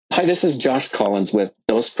Hi, this is Josh Collins with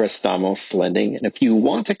Dos Prestamos Lending. And if you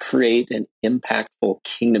want to create an impactful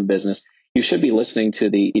kingdom business, you should be listening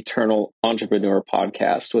to the Eternal Entrepreneur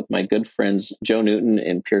podcast with my good friends, Joe Newton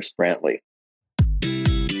and Pierce Brantley.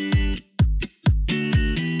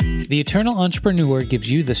 The Eternal Entrepreneur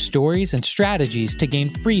gives you the stories and strategies to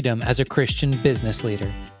gain freedom as a Christian business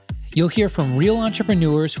leader. You'll hear from real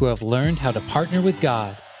entrepreneurs who have learned how to partner with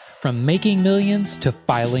God, from making millions to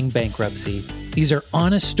filing bankruptcy. These are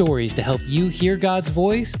honest stories to help you hear God's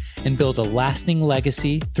voice and build a lasting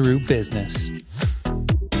legacy through business.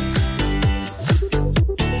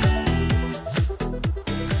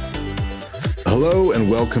 Hello and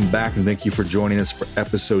welcome back, and thank you for joining us for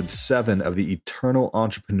episode 7 of the Eternal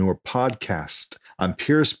Entrepreneur podcast. I'm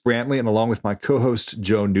Pierce Brantley, and along with my co-host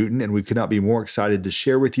Joe Newton, and we could not be more excited to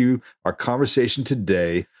share with you our conversation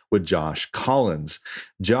today with Josh Collins.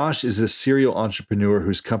 Josh is a serial entrepreneur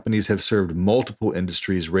whose companies have served multiple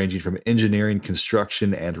industries ranging from engineering,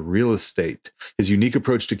 construction, and real estate. His unique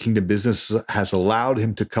approach to kingdom business has allowed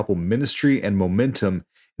him to couple ministry and momentum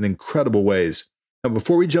in incredible ways. Now,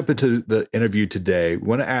 before we jump into the interview today, we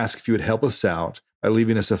want to ask if you would help us out by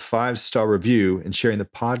leaving us a 5-star review and sharing the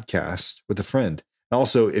podcast with a friend.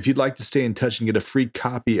 Also, if you'd like to stay in touch and get a free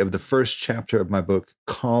copy of the first chapter of my book,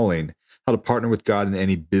 Calling, How to Partner with God in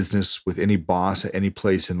Any Business, with Any Boss at Any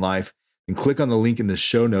Place in Life, and click on the link in the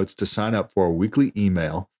show notes to sign up for a weekly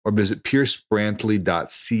email or visit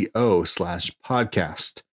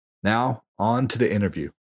piercebrantley.co/podcast. Now, on to the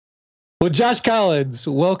interview. Well, Josh Collins,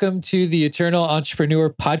 welcome to the Eternal Entrepreneur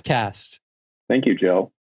podcast. Thank you,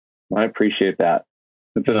 Joe. I appreciate that.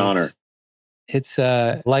 It's an honor. It's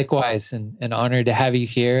likewise an honor to have you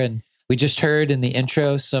here. And we just heard in the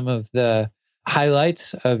intro some of the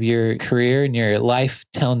highlights of your career and your life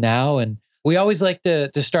till now. And we always like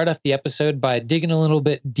to start off the episode by digging a little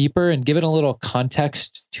bit deeper and giving a little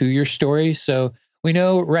context to your story. So we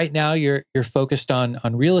know right now you're focused on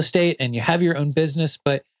real estate and you have your own business,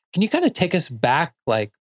 but can you kind of take us back,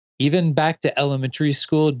 like even back to elementary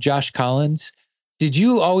school, Josh Collins? Did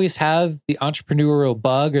you always have the entrepreneurial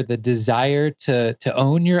bug or the desire to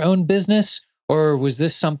own your own business? Or was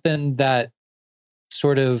this something that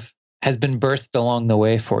sort of has been birthed along the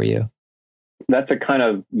way for you? That's a kind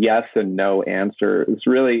of yes and no answer. It's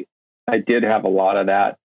really, I did have a lot of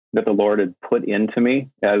that the Lord had put into me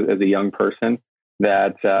as a young person.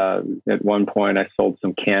 That at one point I sold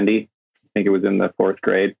some candy. I think it was in the 4th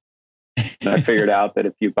grade. And I figured out that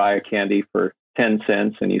if you buy a candy for 10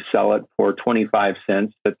 cents and you sell it for 25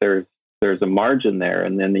 cents, that there's a margin there,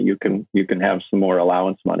 and then that you can have some more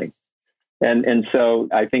allowance money. And so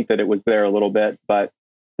I think that it was there a little bit, but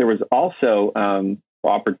there was also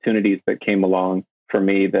opportunities that came along for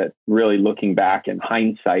me that really, looking back in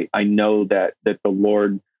hindsight, I know that the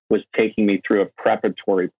Lord was taking me through a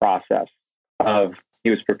preparatory process of He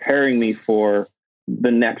was preparing me for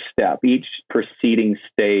the next step. Each preceding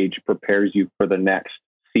stage prepares you for the next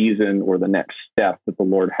season or the next step that the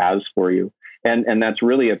Lord has for you. And that's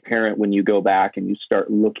really apparent when you go back and you start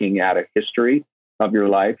looking at a history of your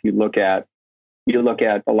life. You look at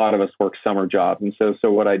a lot of us work summer jobs. And so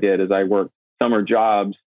what I did is I worked summer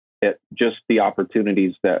jobs at just the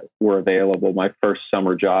opportunities that were available. My first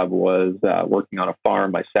summer job was working on a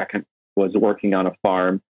farm. My second was working on a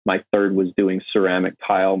farm. My third was doing ceramic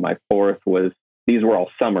tile. My fourth was, these were all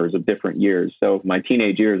summers of different years. So my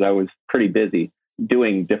teenage years, I was pretty busy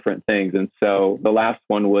doing different things. And so the last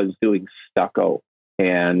one was doing stucco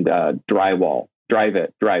and drywall. Drive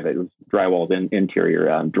It. It was drywalled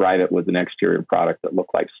interior. Drive It was an exterior product that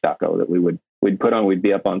looked like stucco that we'd put on. We'd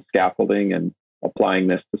be up on scaffolding and applying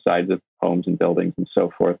this to sides of homes and buildings and so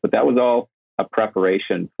forth. But that was all a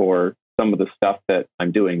preparation for some of the stuff that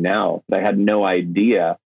I'm doing now that I had no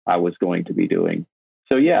idea I was going to be doing.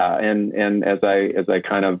 So yeah, and as I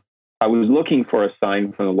was looking for a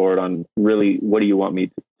sign from the Lord on really, what do you want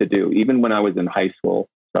me to do? Even when I was in high school.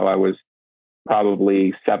 So I was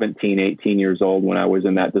probably 17, 18 years old when I was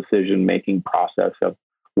in that decision-making process of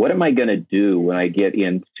what am I going to do when I get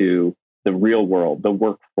into the real world, the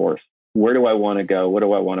workforce? Where do I want to go? What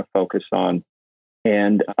do I want to focus on?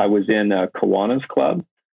 And I was in a Kiwanis Club.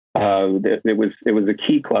 It was a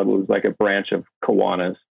key club. It was like a branch of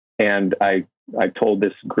Kiwanis. And I told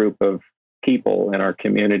this group of people in our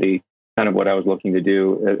community kind of what I was looking to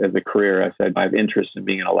do as a career. I said, I have interest in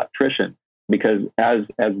being an electrician, because as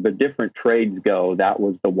the different trades go, that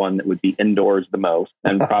was the one that would be indoors the most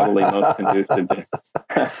and probably most conducive to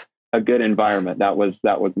a good environment. That was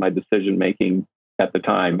my decision making at the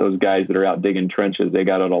time. Those guys that are out digging trenches, they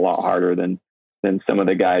got it a lot harder than some of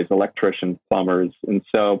the guys, electricians, plumbers. And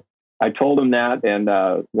so I told him that. And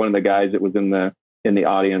one of the guys that was in the in the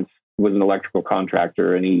audience was an electrical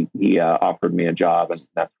contractor, and he offered me a job, and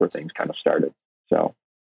that's where things kind of started. So.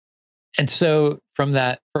 And so from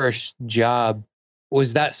that first job,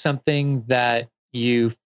 was that something that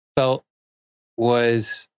you felt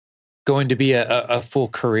was going to be a full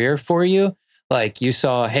career for you? Like you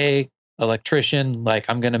saw, hey, electrician, like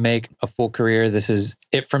I'm going to make a full career. This is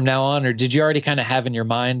it from now on. Or did you already kind of have in your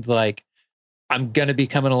mind, like, I'm going to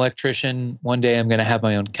become an electrician one day, I'm going to have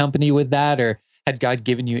my own company with that? Or had God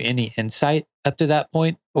given you any insight up to that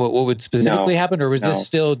point? What would specifically happen? Or was this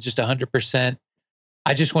still just 100%?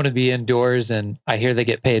 I just want to be indoors, and I hear they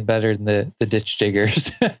get paid better than the ditch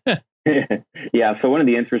diggers. Yeah. So one of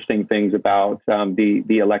the interesting things about the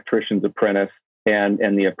electrician's apprentice and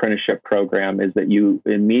the apprenticeship program is that you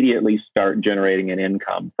immediately start generating an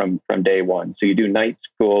income from day one. So you do night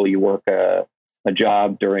school, you work a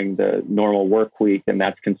job during the normal work week, and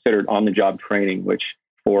that's considered on-the-job training, which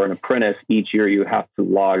for an apprentice, each year you have to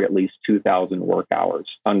log at least 2,000 work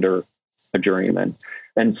hours under a journeyman.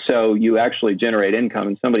 And so you actually generate income.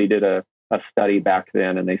 And somebody did a study back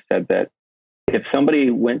then, and they said that if somebody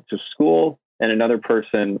went to school and another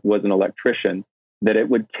person was an electrician, that it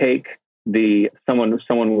would take someone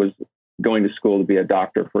was going to school to be a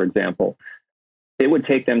doctor, for example, it would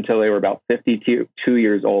take them till they were about 52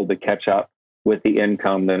 years old to catch up with the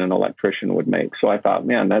income that an electrician would make. So I thought,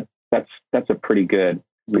 man, that's a pretty good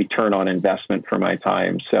return on investment for my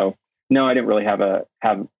time. So no, I didn't really have a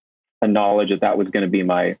knowledge that was going to be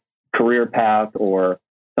my career path, or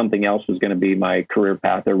something else was going to be my career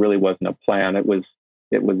path. There really wasn't a plan. It was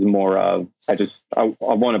more of, I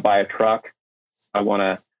want to buy a truck. I want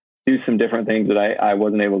to do some different things that I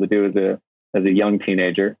wasn't able to do as a young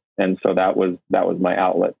teenager. And so that was my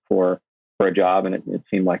outlet for a job. And it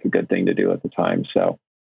seemed like a good thing to do at the time. So,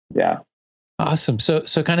 yeah. Awesome. So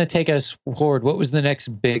kind of take us forward. What was the next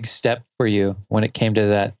big step for you when it came to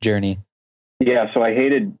that journey? Yeah. So I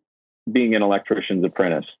hated being an electrician's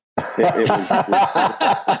apprentice. It was,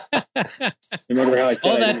 remember how I said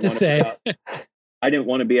all that to say, I didn't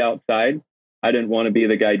want to be outside. I didn't want to be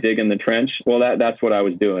the guy digging the trench. Well, that's what I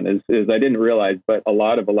was doing is I didn't realize, but a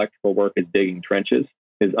lot of electrical work is digging trenches,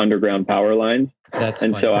 is underground power lines. That's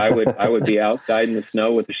and funny. So I would be outside in the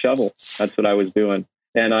snow with a shovel. That's what I was doing.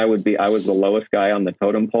 And I was the lowest guy on the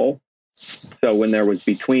totem pole. So when there was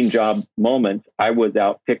between job moments, I was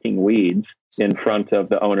out picking weeds in front of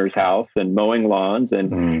the owner's house and mowing lawns.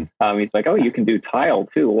 And he's like, "Oh, you can do tile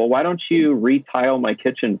too. Well, why don't you retile my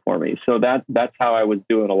kitchen for me?" So that's how I was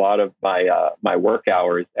doing a lot of my work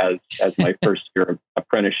hours as my first year of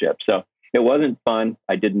apprenticeship. So it wasn't fun.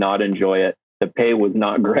 I did not enjoy it. The pay was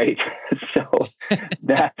not great. So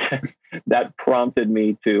that prompted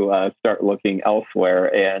me to start looking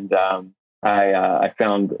elsewhere. And I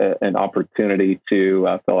found an opportunity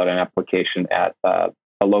to fill out an application at a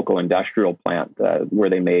local industrial plant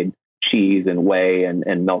where they made cheese and whey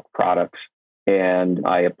and milk products. And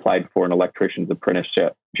I applied for an electrician's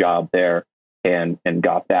apprenticeship job there and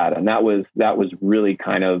got that. And that was really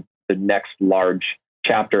kind of the next large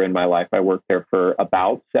chapter in my life. I worked there for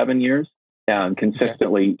about 7 years. And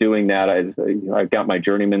consistently doing that, I got my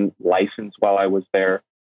journeyman license while I was there,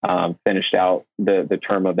 finished out the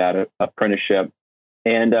term of that apprenticeship,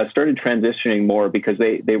 and started transitioning more because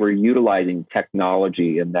they were utilizing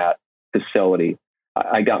technology in that facility.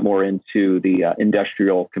 I got more into the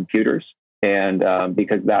industrial computers, and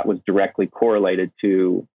because that was directly correlated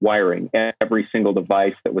to wiring. Every single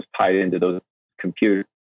device that was tied into those computers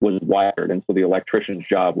was wired. And so the electrician's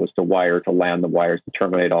job was to land the wires, to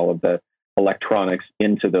terminate all of the electronics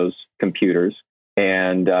into those computers.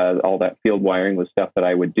 And all that field wiring was stuff that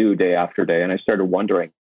I would do day after day. And I started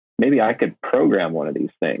wondering, maybe I could program one of these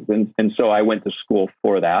things. And so I went to school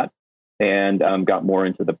for that and got more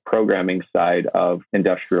into the programming side of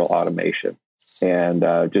industrial automation.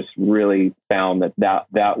 And just really found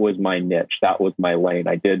that was my niche. That was my lane.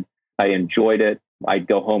 I enjoyed it. I'd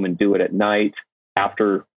go home and do it at night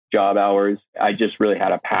after job hours. I just really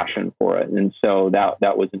had a passion for it. And so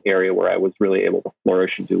that was an area where I was really able to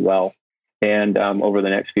flourish and do well. And over the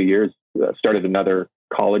next few years, started another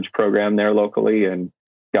college program there locally and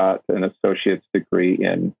got an associate's degree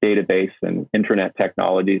in database and internet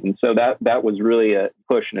technologies. And so that was really a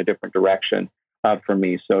push in a different direction for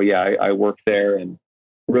me. So yeah, I worked there and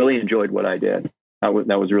really enjoyed what I did. That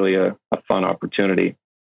was really a fun opportunity.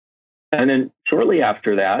 And then shortly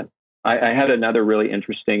after that, I had another really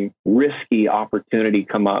interesting, risky opportunity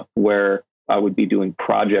come up where I would be doing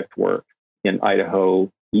project work in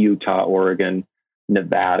Idaho, Utah, Oregon,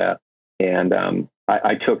 Nevada. And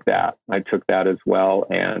I took that. I took that as well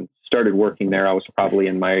and started working there. I was probably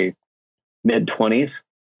in my mid-20s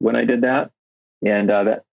when I did that. And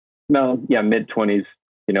mid-20s.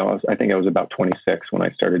 I think I was about 26 when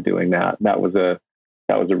I started doing that. That was a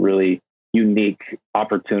really unique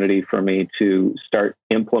opportunity for me to start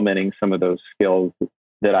implementing some of those skills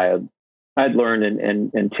that I'd learned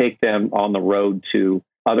and take them on the road to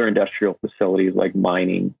other industrial facilities like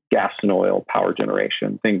mining, gas and oil, power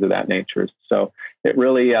generation, things of that nature. So it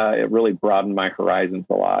really broadened my horizons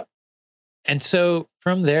a lot. And so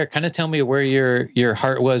from there, kind of tell me where your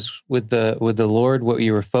heart was with the Lord, what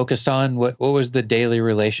you were focused on, what was the daily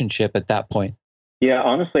relationship at that point? Yeah,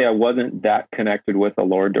 honestly, I wasn't that connected with the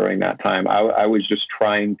Lord during that time. I was just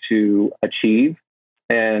trying to achieve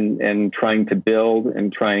and trying to build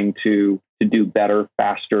and trying to do better,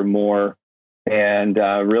 faster, more. And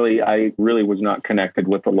I really was not connected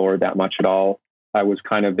with the Lord that much at all. I was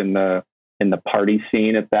kind of in the party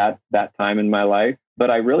scene at that time in my life. But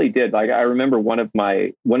I really did. Like, I remember one of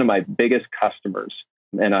my biggest customers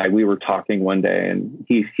and we were talking one day, and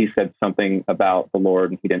he said something about the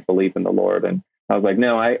Lord, and he didn't believe in the Lord. And I was like,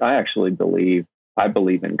 no, I actually believe. I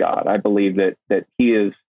believe in God. I believe that He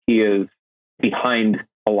is behind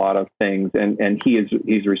a lot of things, and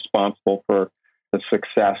He's responsible for the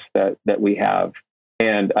success that we have.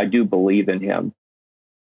 And I do believe in Him.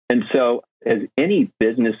 And so, as any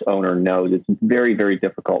business owner knows, it's very, very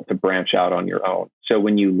difficult to branch out on your own. So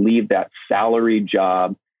when you leave that salary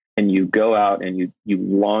job and you go out and you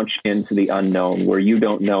launch into the unknown, where you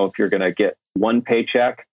don't know if you're going to get one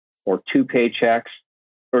paycheck or two paychecks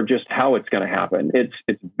or just how it's going to happen, it's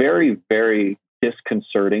very, very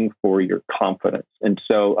disconcerting for your confidence. And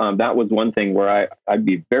so that was one thing where I'd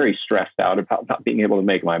be very stressed out about not being able to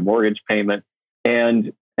make my mortgage payment.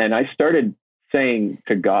 And I started saying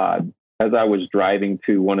to God, as I was driving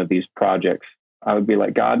to one of these projects, I would be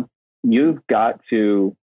like, God, you've got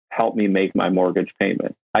to help me make my mortgage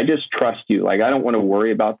payment. I just trust you. Like, I don't want to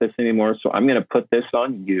worry about this anymore. So I'm going to put this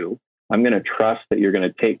on you. I'm going to trust that you're going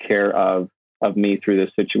to take care of me through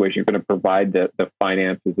this situation. You're going to provide the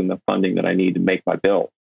finances and the funding that I need to make my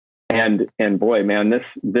bill. And boy, man,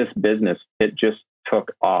 this business, it just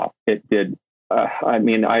took off. It did.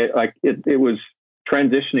 It was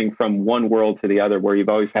transitioning from one world to the other, where you've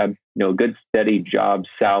always had, a good steady job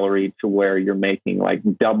salary, to where you're making like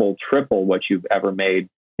double, triple what you've ever made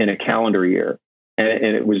in a calendar year. And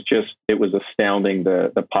it was astounding,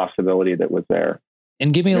 the possibility that was there.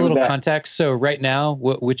 And give me a little context. So right now,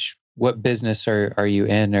 what business are you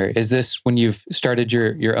in, or is this when you've started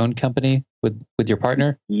your own company with your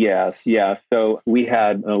partner? Yes. Yeah. So we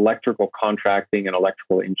had an electrical contracting and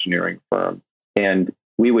electrical engineering firm, and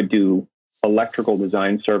we would do electrical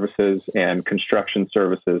design services and construction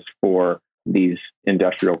services for these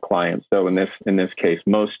industrial clients. So in this case,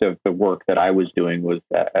 most of the work that I was doing was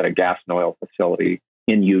at a gas and oil facility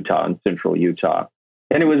in Utah, in central Utah.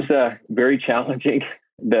 And it was very challenging.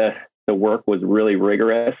 The work was really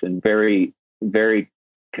rigorous and very, very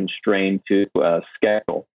constrained to a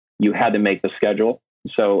schedule. You had to make the schedule.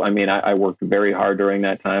 So, I worked very hard during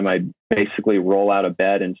that time. I'd basically roll out of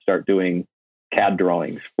bed and start doing CAD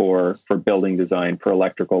drawings for building design, for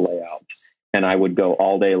electrical layouts. And I would go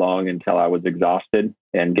all day long until I was exhausted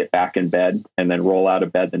and get back in bed, and then roll out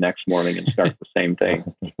of bed the next morning and start the same thing.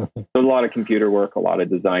 So a lot of computer work, a lot of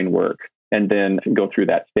design work, and then go through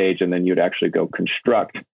that stage. And then you'd actually go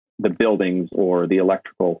construct the buildings or the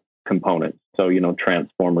electrical components. So,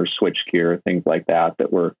 transformers, switchgear, things like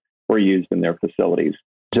that were used in their facilities.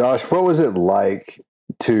 Josh, what was it like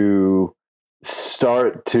to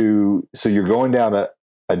so you're going down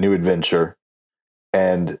a new adventure,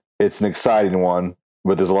 and it's an exciting one,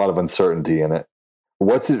 but there's a lot of uncertainty in it.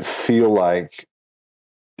 What's it feel like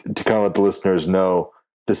to kind of let the listeners know,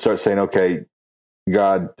 to start saying, okay,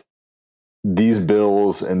 God, these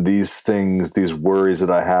bills and these things, these worries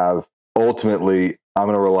that I have, ultimately, I'm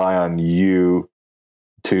going to rely on you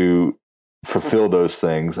to fulfill those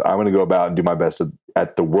things. I'm going to go about and do my best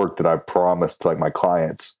at the work that I promised to, like, my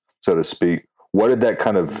clients, so to speak. What did that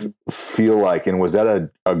kind of feel like? And was that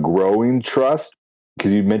a growing trust?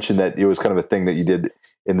 Because you mentioned that it was kind of a thing that you did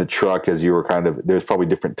in the truck as you were there's probably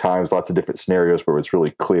different times, lots of different scenarios where it's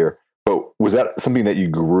really clear. But was that something that you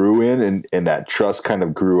grew in and that trust kind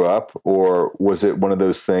of grew up? Or was it one of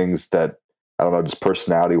those things that, I don't know, just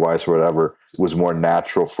personality wise or whatever, was more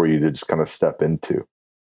natural for you to just kind of step into?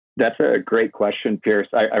 That's a great question, Pierce.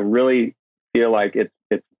 I really feel like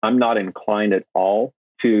I'm not inclined at all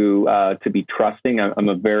to be trusting. I'm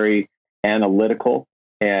a very analytical,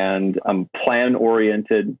 and I'm plan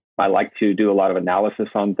oriented. I like to do a lot of analysis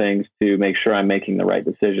on things to make sure I'm making the right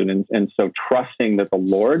decision. And so trusting that the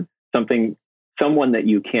Lord, someone that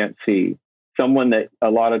you can't see, someone that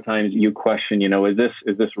a lot of times you question, is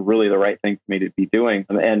this really the right thing for me to be doing?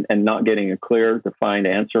 And not getting a clear, defined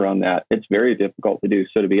answer on that, it's very difficult to do.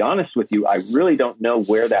 So to be honest with you, I really don't know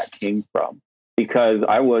where that came from, because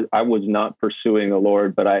I was not pursuing the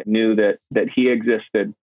Lord, but I knew that He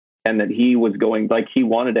existed and that He was going, like, He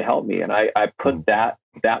wanted to help me. And I put that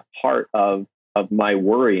part of my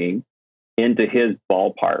worrying into His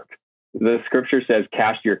ballpark. The scripture says,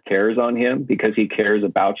 cast your cares on Him because He cares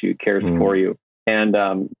about you, cares for you. And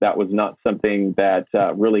that was not something that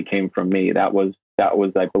really came from me. That was,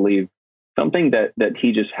 I believe, something that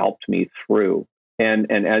He just helped me through.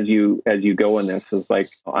 And as you go in this, it's like,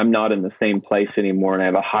 I'm not in the same place anymore, and I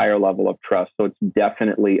have a higher level of trust. So it's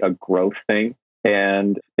definitely a growth thing.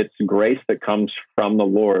 And it's grace that comes from the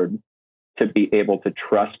Lord to be able to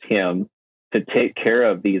trust Him to take care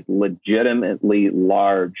of these legitimately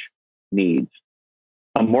large needs.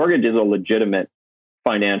 A mortgage is a legitimate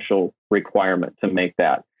financial requirement to make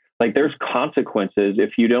that. Like, there's consequences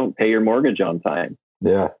if you don't pay your mortgage on time.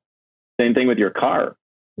 Yeah. Same thing with your car.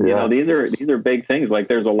 Yeah. These are big things. Like,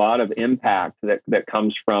 there's a lot of impact that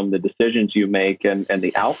comes from the decisions you make and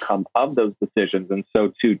the outcome of those decisions. And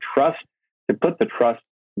so to put the trust,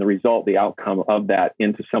 the result, the outcome of that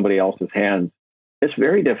into somebody else's hands, it's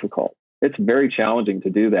very difficult. It's very challenging to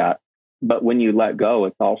do that. But when you let go,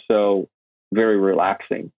 it's also very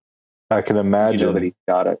relaxing. I can imagine. You know that He's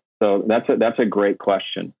got it. So that's a great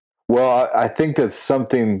question. Well, I think that's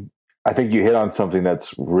something, I think you hit on something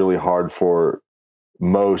that's really hard for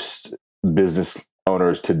most business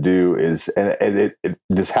owners to do is, and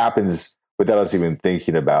this happens without us even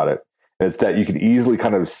thinking about it. And it's that you can easily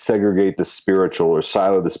kind of segregate the spiritual or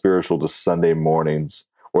silo the spiritual to Sunday mornings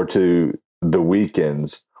or to the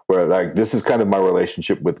weekends, where, like, this is kind of my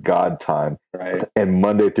relationship with God time. Right. And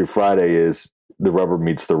Monday through Friday is the rubber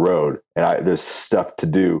meets the road, and there's stuff to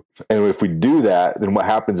do. And if we do that, then what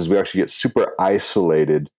happens is we actually get super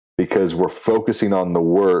isolated because we're focusing on the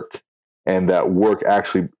work, and that work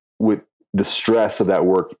actually, with the stress of that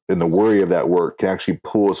work and the worry of that work, can actually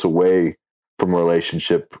pull us away from a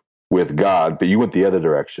relationship with God. But you went the other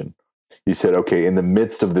direction. You said, okay, in the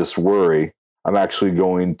midst of this worry, I'm actually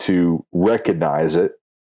going to recognize it,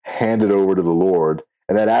 hand it over to the Lord.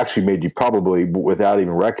 And that actually made you, probably without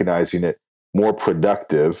even recognizing it, more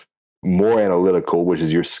productive, more analytical, which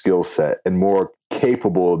is your skill set, and more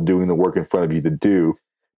capable of doing the work in front of you to do,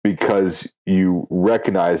 because you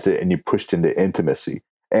recognized it and you pushed into intimacy.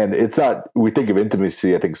 And it's not, we think of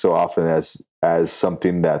intimacy, I think, so often as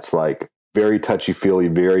something that's like very touchy-feely,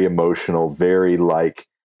 very emotional, very like,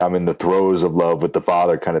 I'm in the throes of love with the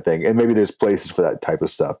Father kind of thing. And maybe there's places for that type of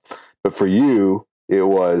stuff. But for you, it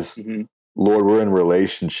was, Lord, we're in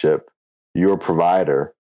relationship. You're a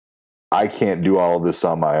provider. I can't do all of this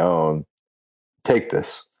on my own. Take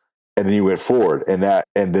this. And then you went forward, and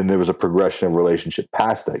then there was a progression of relationship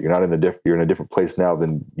past that. You're in a different place now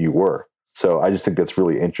than you were. So I just think that's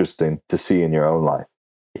really interesting to see in your own life.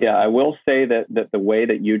 Yeah, I will say that the way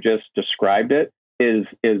that you just described it is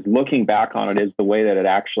looking back on it is the way that it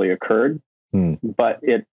actually occurred. But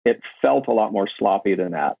it felt a lot more sloppy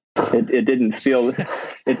than that. It didn't feel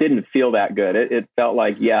that good. It felt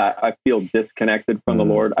like, yeah, I feel disconnected from the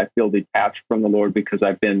Lord. I feel detached from the Lord because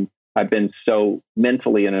I've been so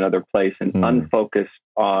mentally in another place and unfocused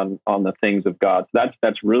on the things of God. So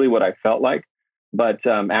that's really what I felt like. But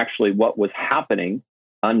actually, what was happening,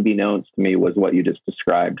 unbeknownst to me, was what you just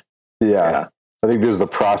described. Yeah. I think there's the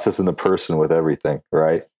process and the person with everything,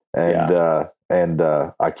 right? And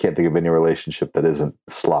I can't think of any relationship that isn't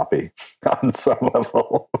sloppy on some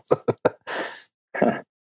level.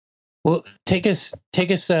 Well, take us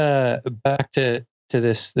back to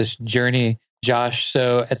this journey, Josh.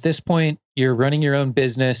 So at this point, you're running your own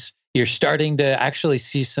business. You're starting to actually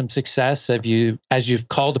see some success as you've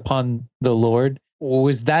called upon the Lord.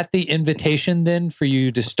 Was that the invitation then for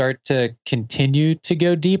you to start to continue to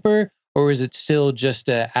go deeper, or is it still just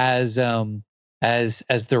as the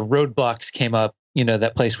roadblocks came up,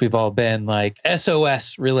 that place we've all been, like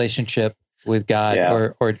SOS relationship with God,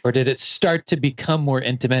 or did it start to become more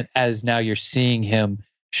intimate as now you're seeing Him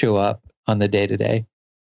show up on the day-to-day?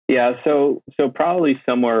 Yeah, so probably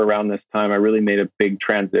somewhere around this time, I really made a big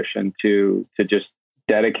transition to just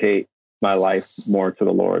dedicate my life more to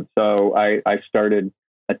the Lord. So I started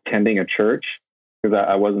attending a church, because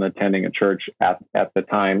I wasn't attending a church at the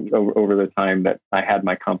time, over the time that I had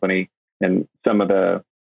my company, and some of the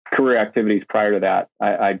career activities prior to that,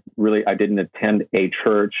 I didn't attend a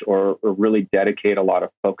church or really dedicate a lot of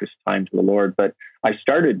focused time to the Lord. But I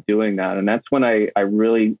started doing that, and that's when I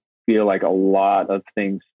really feel like a lot of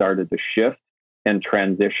things started to shift and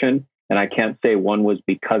transition. And I can't say one was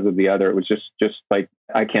because of the other. It was just like,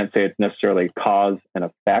 I can't say it's necessarily cause and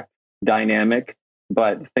effect dynamic,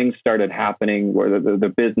 but things started happening where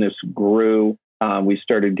the business grew. We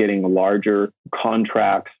started getting larger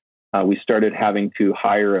contracts. We started having to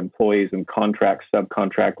hire employees and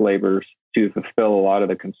subcontract laborers to fulfill a lot of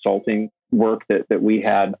the consulting work that we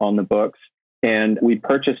had on the books. And we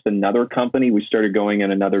purchased another company. We started going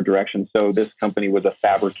in another direction. So this company was a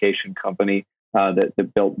fabrication company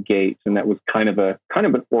that built gates, and that was kind of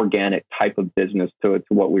an organic type of business to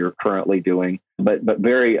what we were currently doing, but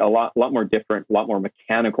a lot more different, a lot more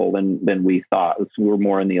mechanical than we thought. We were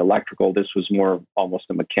more in the electrical. This was more almost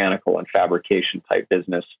a mechanical and fabrication type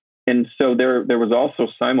business. And so there was also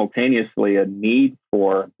simultaneously a need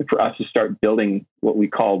for us to start building what we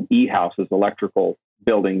called e-houses, electrical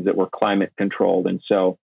buildings that were climate controlled. And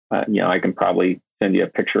so, I can probably send you a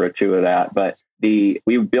picture or two of that. But we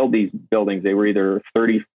would build these buildings. They were either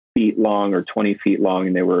 30 feet long or 20 feet long,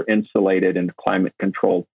 and they were insulated and climate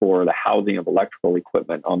controlled for the housing of electrical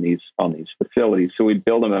equipment on these facilities. So we'd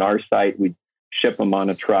build them at our site. We'd ship them on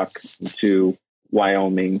a truck to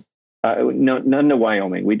Wyoming. None to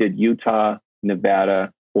Wyoming. We did Utah,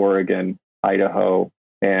 Nevada, Oregon, Idaho,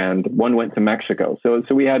 and one went to Mexico. So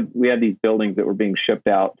we had these buildings that were being shipped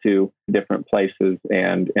out to different places,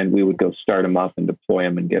 and we would go start them up and deploy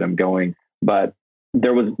them and get them going. But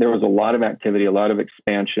there was a lot of activity, a lot of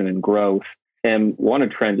expansion and growth, and want to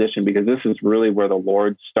transition because this is really where the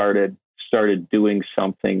Lord started doing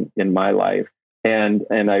something in my life. And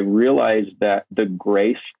I realized that the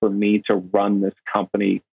grace for me to run this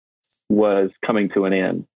company was coming to an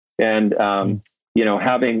end. And,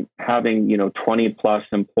 having 20 plus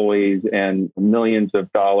employees and millions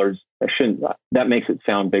of dollars, that makes it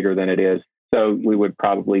sound bigger than it is. So we would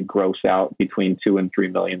probably gross out between $2 and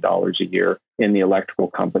 $3 million a year in the electrical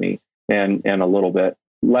company, and a little bit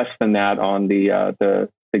less than that on the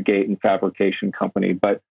gate and fabrication company.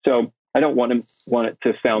 But so I don't want it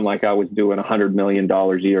to sound like I was doing $100 million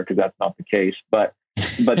a year, because that's not the case. But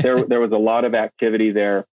there was a lot of activity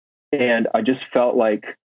there. And I just felt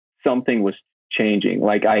like something was changing.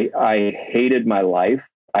 Like I hated my life.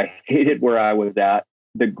 I hated where I was at.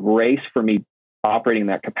 The grace for me operating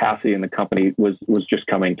that capacity in the company was just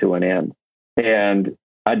coming to an end. And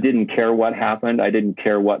I didn't care what happened. I didn't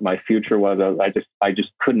care what my future was. I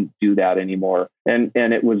just couldn't do that anymore. And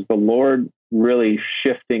it was the Lord really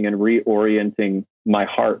shifting and reorienting my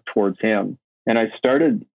heart towards Him. And I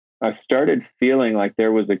started feeling like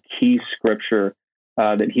there was a key scripture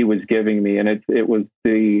that He was giving me. And it was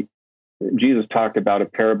Jesus talked about a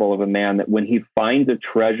parable of a man that when he finds a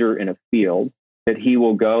treasure in a field, that he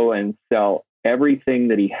will go and sell everything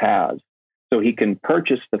that he has so he can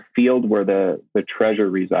purchase the field where the treasure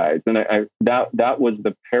resides. And that was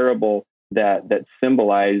the parable that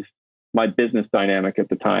symbolized my business dynamic at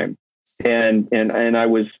the time. And I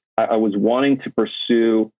was wanting to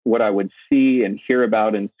pursue what I would see and hear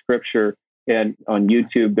about in Scripture. And on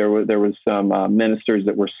YouTube, there was some ministers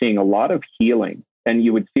that were seeing a lot of healing, and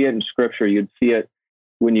you would see it in Scripture. You'd see it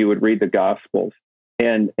when you would read the Gospels,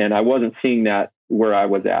 and I wasn't seeing that where I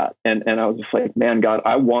was at. And I was just like, man, God,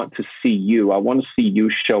 I want to see you. I want to see you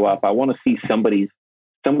show up. I want to see somebody's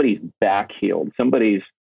back healed, somebody's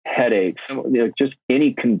headaches, just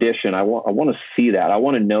any condition. I want to see that. I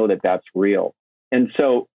want to know that that's real. And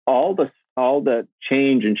so all the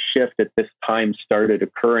change and shift at this time started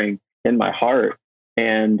occurring in my heart.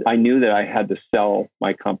 And I knew that I had to sell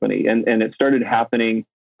my company. And it started happening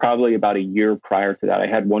probably about a year prior to that. I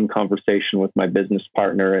had one conversation with my business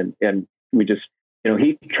partner, and we just,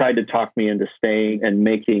 he tried to talk me into staying and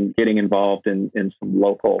getting involved in some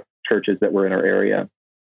local churches that were in our area.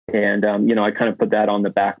 And, I kind of put that on the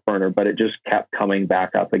back burner, but it just kept coming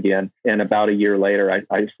back up again. And about a year later,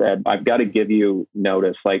 I said, I've got to give you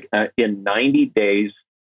notice. Like in 90 days,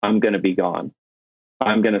 I'm going to be gone.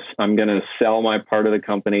 I'm going to sell my part of the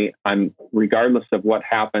company. Regardless of what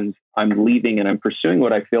happens, I'm leaving and I'm pursuing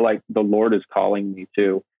what I feel like the Lord is calling me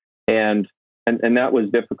to. And that was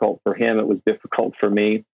difficult for him. It was difficult for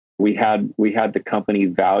me. We had the company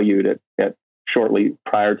valued at shortly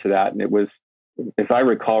prior to that. And it was, if I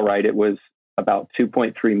recall right, it was about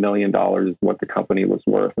 $2.3 million is what the company was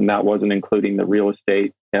worth. And that wasn't including the real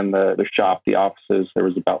estate and the shop, the offices. There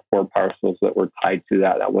was about 4 parcels that were tied to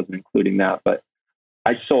that. That wasn't including that. But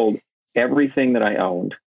I sold everything that I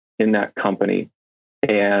owned in that company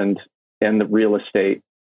and the real estate,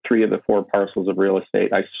 3 of the 4 parcels of real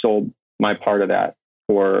estate. I sold my part of that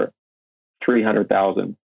for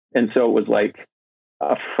 $300,000. And so it was like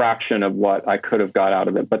a fraction of what I could have got out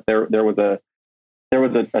of it. But there was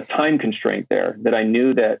a time constraint there that I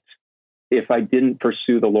knew that if I didn't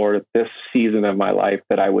pursue the Lord at this season of my life,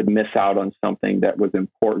 that I would miss out on something that was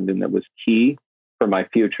important and that was key for my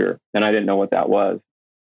future. And I didn't know what that was.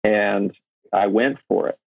 And I went for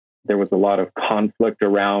it. There was a lot of conflict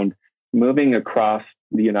around moving across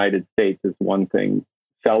the United States is one thing.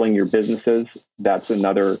 Selling your businesses, that's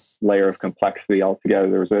another layer of complexity altogether.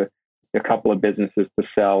 There was a couple of businesses to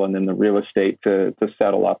sell and then the real estate to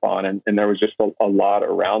settle up on. And there was just a lot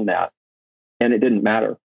around that. And it didn't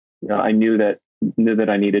matter. I knew that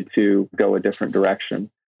I needed to go a different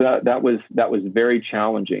direction. That was very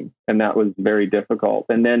challenging and that was very difficult.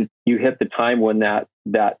 And then you hit the time when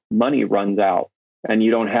that money runs out and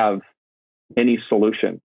you don't have any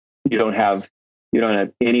solution. You don't have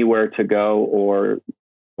anywhere to go, or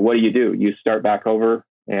what do? You start back over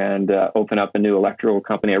and open up a new electrical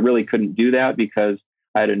company. I really couldn't do that because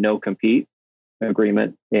I had a no compete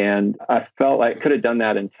agreement. And I felt like I could have done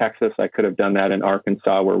that in Texas. I could have done that in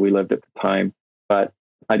Arkansas where we lived at the time. But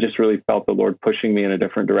I just really felt the Lord pushing me in a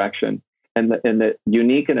different direction. And the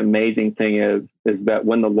unique and amazing thing is that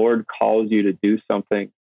when the Lord calls you to do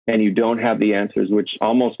something and you don't have the answers, which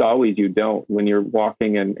almost always you don't, when you're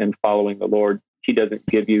walking and following the Lord, He doesn't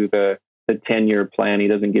give you the 10-year plan. He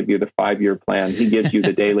doesn't give you the 5-year plan. He gives you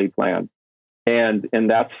the daily plan. And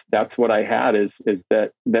that's what I had is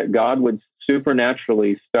that God would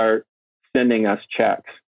supernaturally start sending us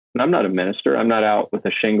checks. And I'm not a minister. I'm not out with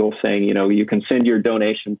a shingle saying, you can send your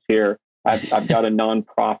donations here. I've got a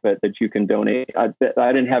nonprofit that you can donate. I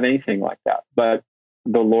didn't have anything like that, but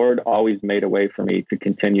the Lord always made a way for me to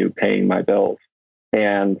continue paying my bills.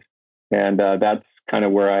 And that's kind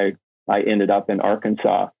of where I ended up in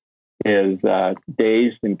Arkansas, is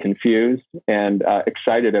dazed and confused and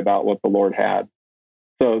excited about what the Lord had.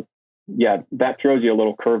 So yeah, that throws you a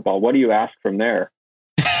little curveball. What do you ask from there?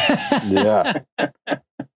 Yeah.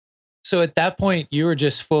 So at that point, you were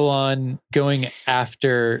just full on going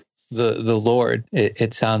after the Lord.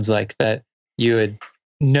 It sounds like that you had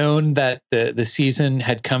known that the season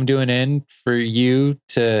had come to an end for you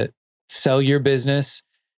to sell your business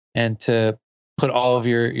and to put all of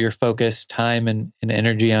your focus, time, and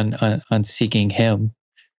energy on seeking Him.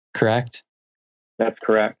 Correct? That's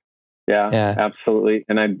correct. Yeah, absolutely.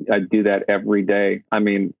 And I do that every day. I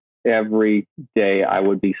mean, every day I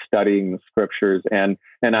would be studying the scriptures and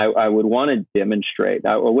I would want to demonstrate.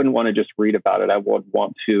 I wouldn't want to just read about it. I would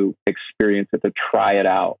want to experience it, to try it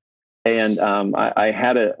out. And I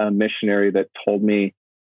had a missionary that told me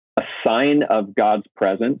a sign of God's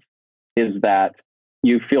presence is that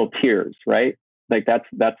you feel tears, right? Like that's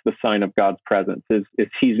the sign of God's presence is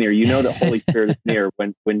He's near. You know the Holy Spirit is near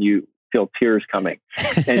when you feel tears coming.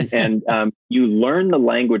 And you learn the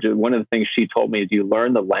language. One of the things she told me is you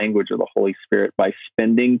learn the language of the Holy Spirit by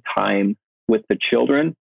spending time with the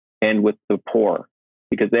children and with the poor,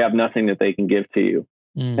 because they have nothing that they can give to you.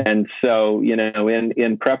 And so,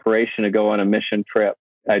 in preparation to go on a mission trip,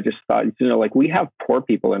 I just thought, like we have poor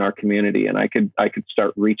people in our community and I could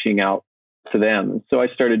start reaching out to them. So I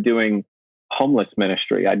started doing homeless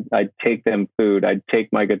ministry. I'd take them food. I'd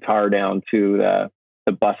take my guitar down to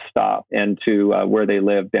the bus stop and to where they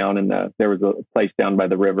lived down there was a place down by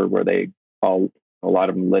the river where a lot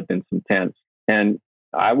of them lived in some tents. And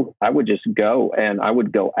I would just go and I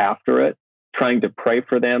would go after it, trying to pray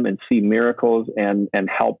for them and see miracles and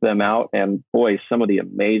help them out. And boy, some of the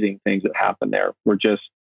amazing things that happened there were just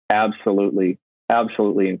absolutely,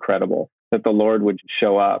 absolutely incredible, that the Lord would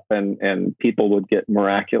show up and people would get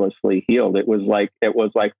miraculously healed. It was like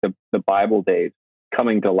the Bible days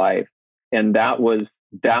coming to life. And that was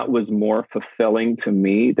more fulfilling to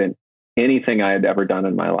me than anything I had ever done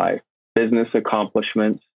in my life. Business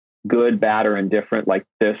accomplishments, good, bad, or indifferent, like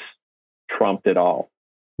this trumped it all.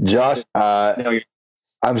 Josh,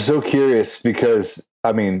 I'm so curious because,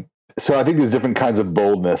 so I think there's different kinds of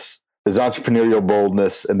boldness. There's entrepreneurial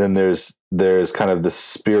boldness, and then there's kind of the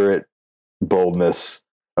spirit boldness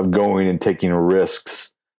of going and taking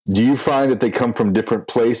risks. Do you find that they come from different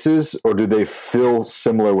places, or do they feel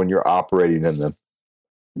similar when you're operating in them?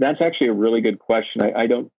 That's actually a really good question. I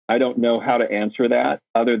don't know how to answer that,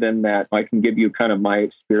 other than that I can give you kind of my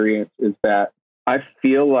experience is that I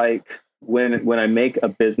feel like when I make a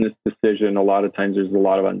business decision, a lot of times there's a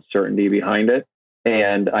lot of uncertainty behind it.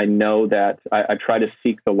 And I know that I try to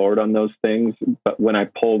seek the Lord on those things. But when I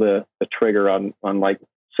pull the trigger on like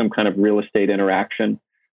some kind of real estate interaction,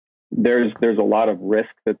 there's a lot of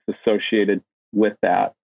risk that's associated with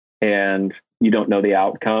that. And you don't know the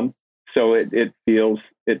outcome. So it feels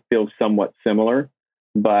somewhat similar.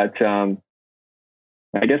 But I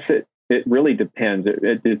guess it really depends.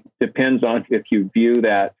 It depends on if you view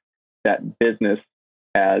that business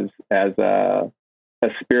as a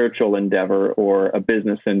spiritual endeavor or a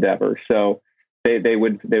business endeavor. So they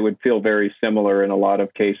would feel very similar in a lot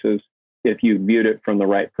of cases if you viewed it from the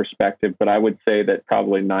right perspective. But I would say that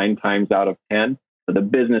probably 9 times out of 10, the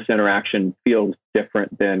business interaction feels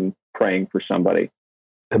different than praying for somebody.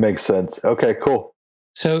 That makes sense. Okay, cool.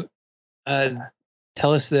 So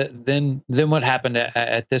tell us that then what happened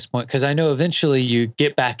at this point? Because I know eventually you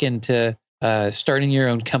get back into starting your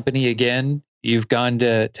own company again. You've gone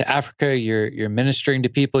to Africa. You're ministering to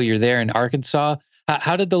people. You're there in Arkansas.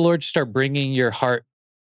 How did the Lord start bringing your heart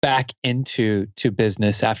back into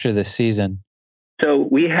business after this season? So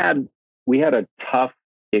we had a tough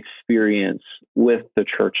experience with the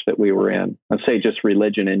church that we were in. I'd say just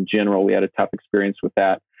religion in general. We had a tough experience with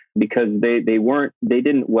that because they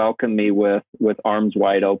didn't welcome me with arms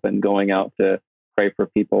wide open going out to pray for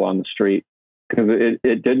people on the street, because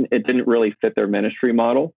it didn't really fit their ministry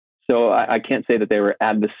model. So I can't say that they were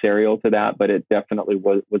adversarial to that, but it definitely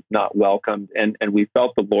was not welcomed. And we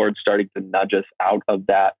felt the Lord starting to nudge us out of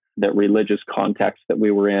that religious context that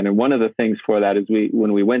we were in. And one of the things for that is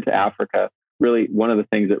when we went to Africa, really one of the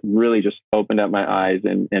things that really just opened up my eyes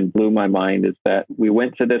and blew my mind is that we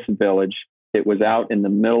went to this village. It was out in the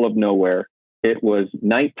middle of nowhere. It was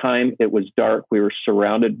nighttime. It was dark. We were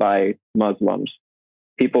surrounded by Muslims,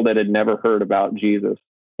 people that had never heard about Jesus.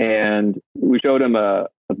 And we showed them a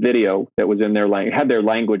video that was in their language, had their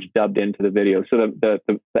language dubbed into the video. So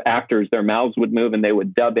the actors, their mouths would move and they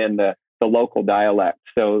would dub in the local dialect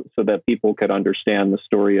so that people could understand the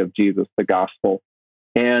story of Jesus, the gospel.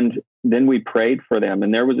 And then we prayed for them.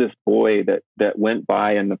 And there was this boy that went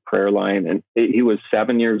by in the prayer line, and he was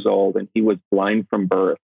 7 years old and he was blind from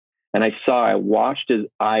birth. And I watched his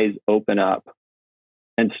eyes open up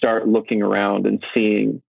and start looking around and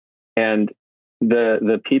seeing. And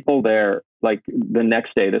the people there, like the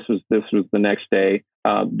next day, this was the next day,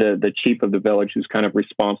 the chief of the village, who's kind of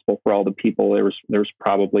responsible for all the people, there's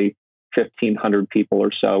probably 1,500 people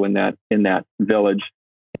or so in that village.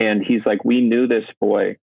 And he's like, we knew this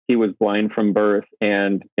boy. He was blind from birth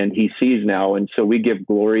and he sees now. And so we give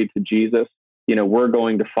glory to Jesus. We're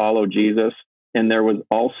going to follow Jesus. And there was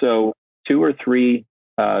also 2 or 3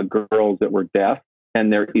 girls that were deaf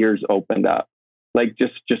and their ears opened up. Like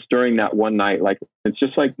just during that one night, like it's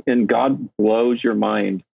just like, and God blows your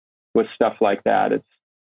mind with stuff like that. It's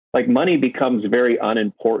like money becomes very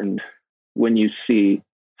unimportant when you see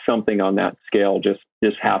something on that scale just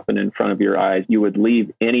happen in front of your eyes. You would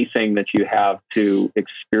leave anything that you have to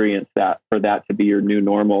experience that, for that to be your new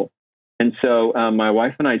normal. And so my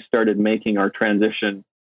wife and I started making our transition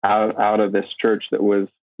out of this church that was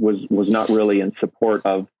not really in support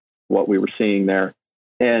of what we were seeing there.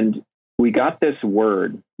 And we got this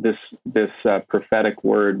word, this prophetic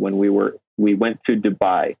word when we went to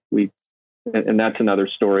Dubai. And that's another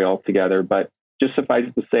story altogether. But just suffice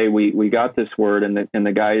it to say, we got this word, and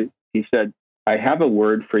the guy, he said, I have a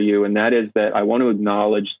word for you, and that is that I want to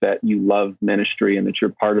acknowledge that you love ministry and that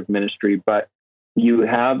you're part of ministry, but you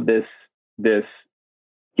have this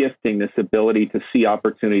gifting, this ability to see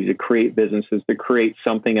opportunity, to create businesses, to create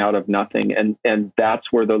something out of nothing, and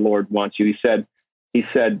that's where the Lord wants you. He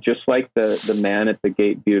said, just like the man at the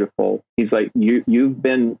gate beautiful, he's like, you've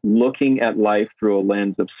been looking at life through a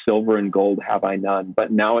lens of silver and gold have I none,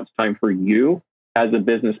 but now it's time for you as a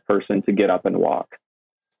business person to get up and walk.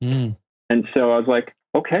 Mm. And so I was like,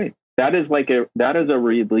 okay, that is a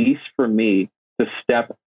release for me to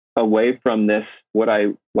step away from this, what I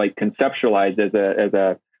like conceptualized as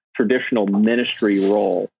a traditional ministry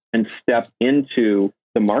role, and step into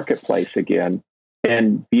the marketplace again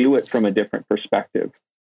and view it from a different perspective.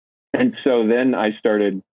 And so then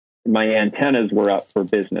my antennas were up for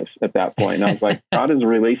business at that point. I was like, God is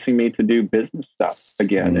releasing me to do business stuff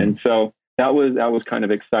again. Mm-hmm. And so that was kind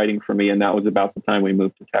of exciting for me. And that was about the time we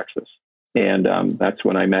moved to Texas. And that's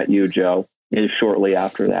when I met you, Joe, and shortly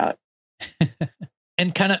after that.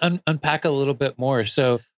 And kind of unpack a little bit more.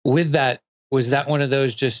 So with that, was that one of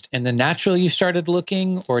those just in the natural you started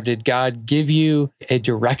looking, or did God give you a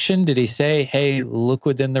direction? Did he say, hey, look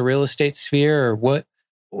within the real estate sphere, or what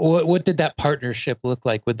did that partnership look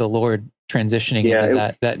like with the Lord transitioning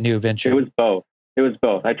into that new venture? It was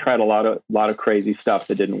both. I tried a lot of crazy stuff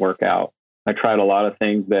that didn't work out. I tried a lot of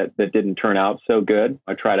things that didn't turn out so good.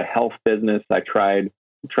 I tried a health business. I tried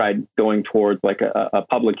going towards like a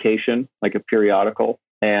publication, like a periodical.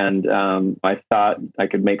 And I thought I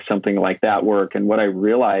could make something like that work. And what I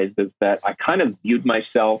realized is that I kind of viewed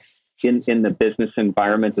myself in the business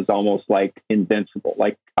environment as almost like invincible.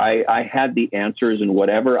 Like I had the answers, and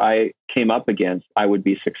whatever I came up against, I would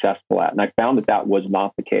be successful at. And I found that was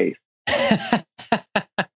not the case.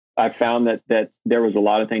 I found that there was a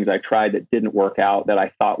lot of things I tried that didn't work out that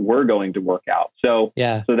I thought were going to work out. So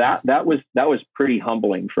that was pretty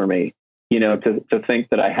humbling for me, to think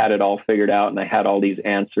that I had it all figured out and I had all these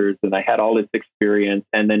answers and I had all this experience,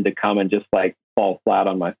 and then to come and just like fall flat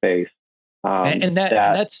on my face.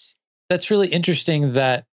 That's really interesting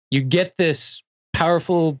that you get this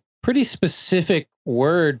powerful, pretty specific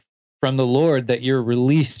word from the Lord that you're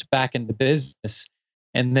released back into business.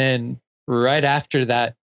 And then right after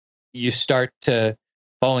that, you start to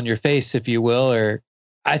fall on your face, if you will. Or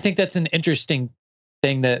I think that's an interesting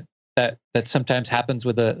thing that sometimes happens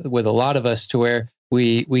with a lot of us, to where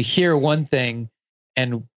we hear one thing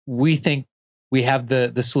and we think we have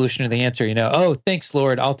the solution or the answer, oh, thanks,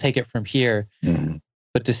 Lord, I'll take it from here. Mm-hmm.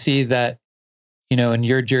 But to see that, in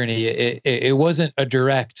your journey, it wasn't a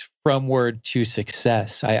direct from word to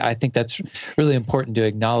success. I think that's really important to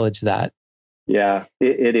acknowledge that. Yeah,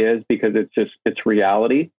 it is, because it's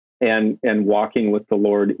reality, and walking with the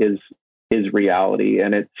Lord is reality.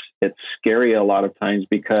 And it's scary a lot of times,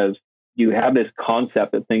 because you have this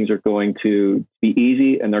concept that things are going to be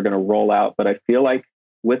easy and they're going to roll out. But I feel like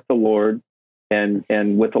with the Lord and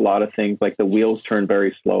with a lot of things, like the wheels turn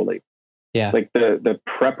very slowly. Yeah. Like the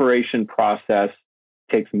preparation process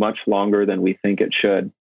takes much longer than we think it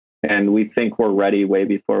should. And we think we're ready way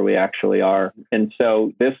before we actually are. And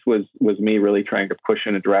so this was me really trying to push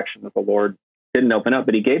in a direction that the Lord didn't open up,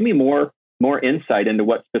 but he gave me more insight into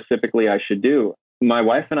what specifically I should do. My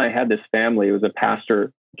wife and I had this family. It was a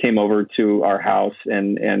pastor came over to our house,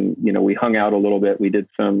 and we hung out a little bit. We did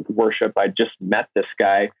some worship. I just met this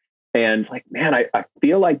guy, and like, man, I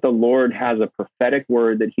feel like the Lord has a prophetic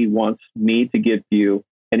word that he wants me to give you.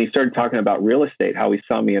 And he started talking about real estate, how he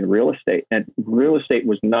saw me in real estate. And real estate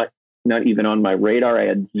was not even on my radar. I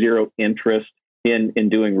had zero interest in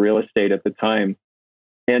doing real estate at the time.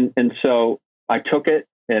 And so I took it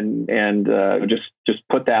and just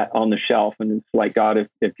put that on the shelf. And it's like, God,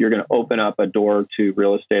 if you're going to open up a door to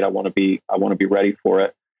real estate, I want to be ready for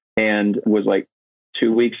it. And it was like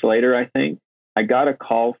 2 weeks later, I think, I got a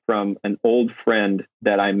call from an old friend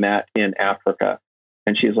that I met in Africa.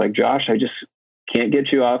 And she's like, Josh, I just can't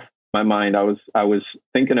get you off my mind. I was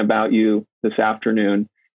thinking about you this afternoon,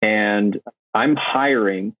 and I'm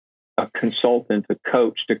hiring a consultant, a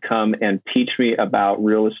coach, to come and teach me about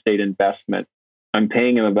real estate investment. I'm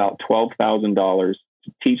paying him about $12,000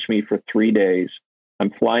 to teach me for 3 days. I'm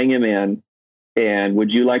flying him in, and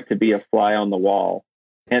would you like to be a fly on the wall?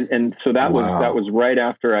 And so that was right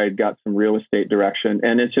after I got some real estate direction.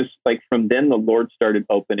 And it's just like, from then the Lord started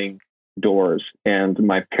opening doors, and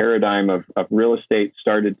my paradigm of real estate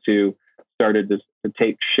started to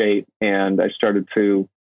take shape. And I started to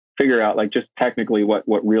figure out, like, just technically what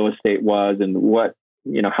real estate was, and what,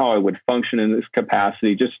 how I would function in this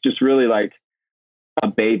capacity. Just really like a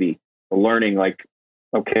baby learning, like,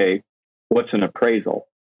 okay, what's an appraisal?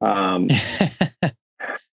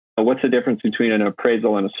 What's the difference between an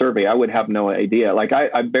appraisal and a survey? I would have no idea. Like,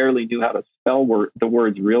 I barely knew how to spell the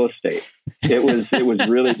words real estate. It was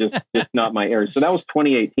really just not my area. So that was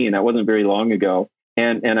 2018. That wasn't very long ago.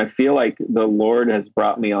 And I feel like the Lord has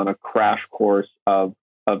brought me on a crash course of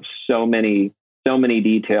so many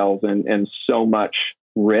details and so much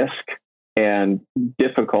risk and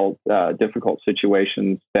difficult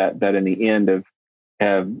situations that in the end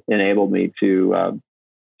have enabled me to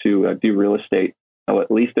do real estate, at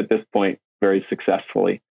least at this point, very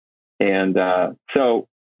successfully. And so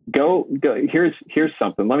go. Here's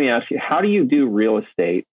something. Let me ask you: how do you do real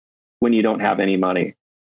estate when you don't have any money?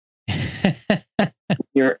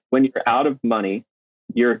 When you're out of money,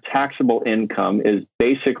 your taxable income is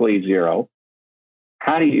basically zero.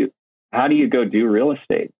 How do you go do real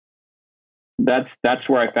estate? That's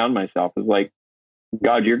where I found myself. Is like,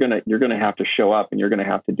 God, you're gonna have to show up, and you're gonna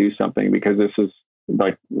have to do something, because this is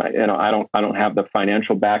like, I don't have the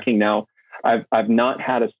financial backing now. I've not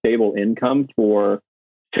had a stable income for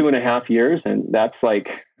 2.5 years, and that's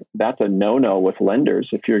a no-no with lenders.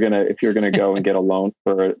 If you're gonna go and get a loan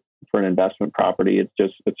for an investment property, it's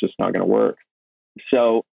just not going to work.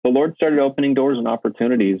 So the Lord started opening doors and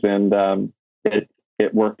opportunities, and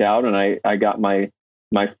it worked out. And I got my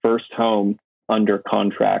first home under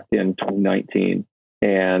contract in 2019.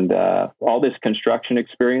 And all this construction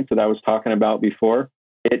experience that I was talking about before,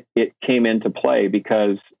 it came into play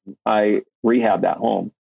because I rehabbed that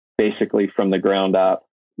home basically from the ground up.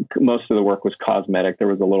 Most of the work was cosmetic. There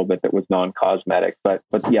was a little bit that was non-cosmetic, but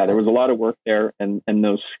yeah, there was a lot of work there, and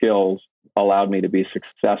those skills allowed me to be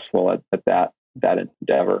successful at that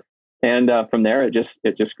endeavor. And from there, it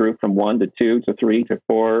just grew from 1 to 2 to 3 to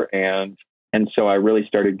 4, and And so I really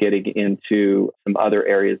started getting into some other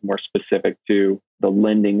areas more specific to the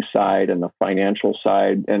lending side and the financial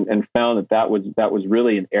side, and found that was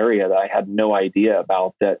really an area that I had no idea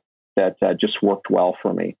about that just worked well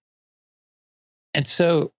for me. And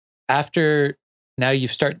so after now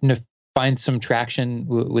you've started to find some traction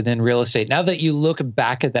within real estate. Now that you look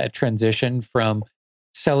back at that transition from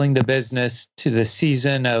selling the business to the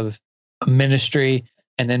season of ministry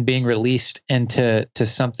and then being released into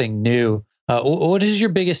something new, what is your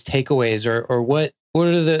biggest takeaways, or what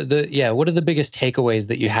are what are the biggest takeaways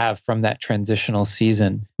that you have from that transitional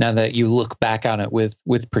season now that you look back on it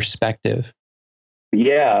with perspective?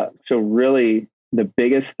 Yeah. So really the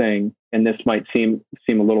biggest thing, and this might seem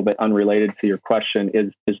a little bit unrelated to your question,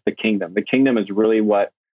 is the kingdom. The kingdom is really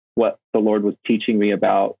what the Lord was teaching me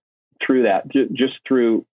about through that, just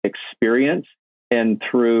through experience and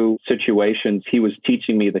through situations. He was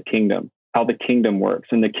teaching me the kingdom, how the kingdom works.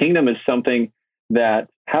 And the kingdom is something that,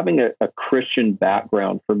 having a Christian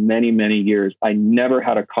background for many, many years, I never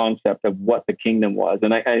had a concept of what the kingdom was.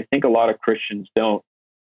 And I think a lot of Christians don't.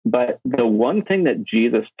 But the one thing that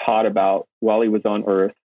Jesus taught about while he was on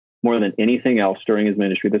earth, more than anything else during his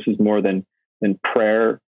ministry, this is more than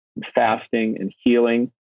prayer, fasting, and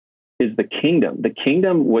healing, is the kingdom. The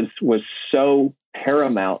kingdom was so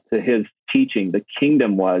paramount to his teaching. The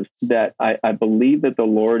kingdom was that I believe that the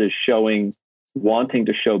Lord is wanting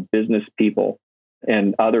to show business people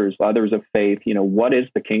and others of faith, what is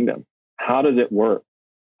the kingdom? How does it work?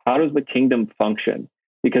 How does the kingdom function?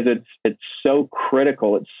 Because it's so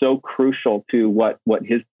critical, it's so crucial to what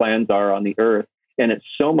his plans are on the earth. And it's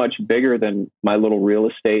so much bigger than my little real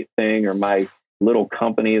estate thing or my little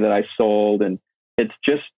company that I sold. And it's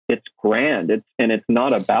grand. It's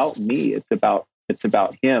not about me. It's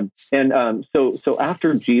about him. And so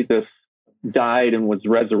after Jesus died and was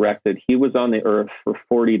resurrected, he was on the earth for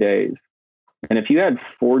 40 days. And if you had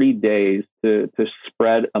 40 days to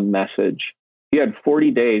spread a message, you had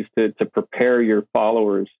 40 days to prepare your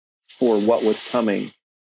followers for what was coming,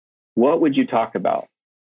 what would you talk about?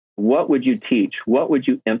 What would you teach? What would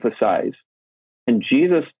you emphasize? And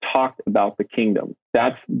Jesus talked about the kingdom.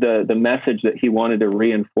 That's the message that he wanted to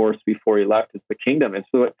reinforce before he left, is the kingdom. And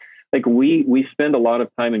so we spend a lot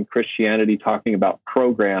of time in Christianity talking about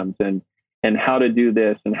programs and how to do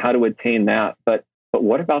this and how to attain that. But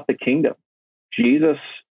what about the kingdom? Jesus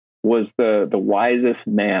was the wisest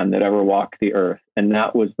man that ever walked the earth. And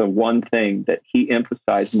that was the one thing that he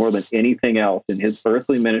emphasized more than anything else in his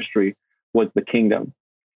earthly ministry, was the kingdom.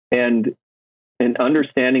 And an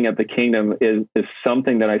understanding of the kingdom is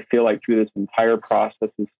something that I feel like through this entire process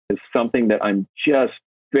is something that I'm just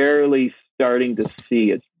barely starting to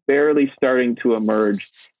see. It's barely starting to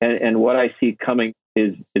emerge. And what I see coming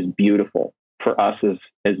is beautiful for us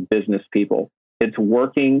as business people. It's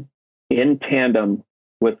working in tandem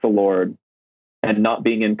with the Lord and not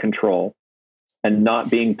being in control and not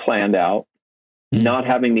being planned out, not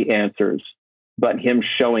having the answers, but him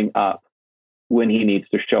showing up when he needs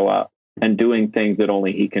to show up and doing things that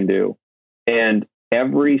only he can do. And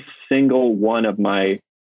every single one of my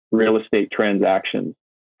real estate transactions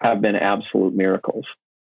have been absolute miracles.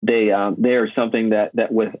 They are something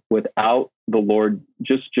that without the Lord,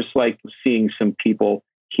 just like seeing some people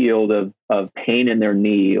healed of pain in their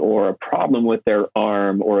knee or a problem with their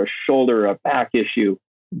arm or a shoulder, a back issue,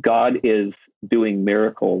 God is doing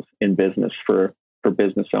miracles in business for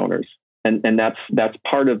business owners. And that's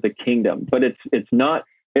part of the kingdom. But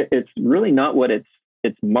it's really not what it's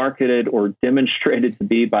marketed or demonstrated to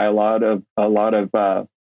be by a lot of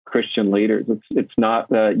Christian leaders. It's not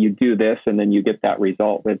you do this and then you get that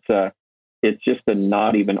result. It's just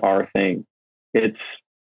not even our thing. It's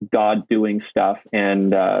God doing stuff,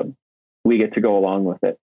 and we get to go along with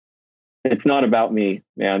it. It's not about me,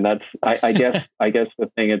 man. That's I guess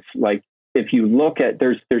the thing. It's like, if you look at,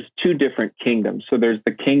 there's two different kingdoms. So there's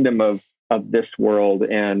the kingdom of this world,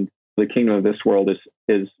 and the kingdom of this world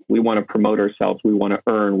is we want to promote ourselves, we want to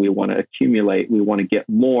earn, we want to accumulate, we want to get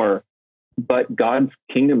more. But God's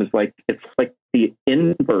kingdom is it's like the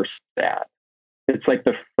inverse of that. It's like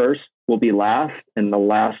the first will be last and the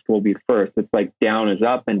last will be first. It's like down is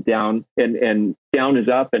up and down and down is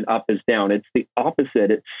up and up is down. It's the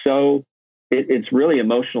opposite. It's really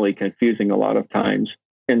emotionally confusing a lot of times.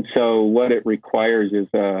 And so what it requires is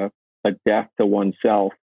a death to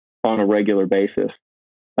oneself on a regular basis,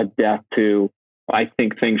 a death to, I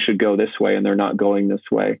think things should go this way and they're not going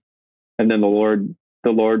this way. And then the Lord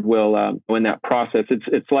will, in that process,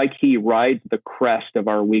 it's like he rides the crest of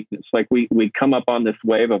our weakness. Like we come up on this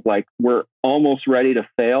wave of we're almost ready to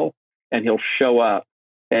fail, and he'll show up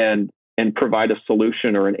and provide a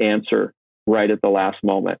solution or an answer right at the last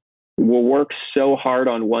moment. We'll work so hard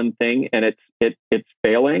on one thing and it's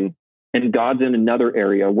failing, and God's in another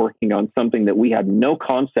area working on something that we had no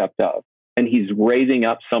concept of, and he's raising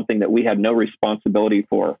up something that we had no responsibility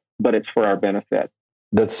for, but it's for our benefit.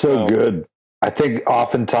 That's so good. I think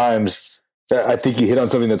oftentimes, I think you hit on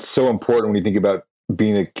something that's so important when you think about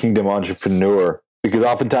being a kingdom entrepreneur, because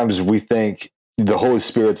oftentimes we think the Holy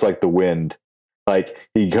Spirit's like the wind. Like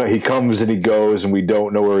he comes and he goes and we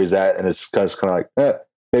don't know where he's at. And it's kind of like,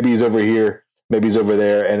 maybe he's over here, maybe he's over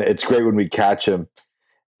there. And it's great when we catch him.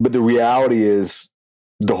 But the reality is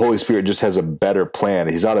the Holy Spirit just has a better plan.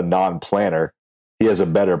 He's not a non-planner. He has a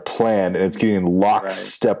better plan, and it's getting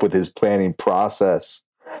lockstep with his planning process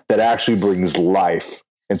that actually brings life.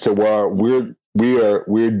 And so we're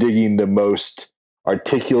digging the most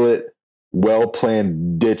articulate,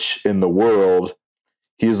 well-planned ditch in the world.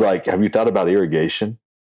 He's like, have you thought about irrigation?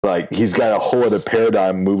 Like, he's got a whole other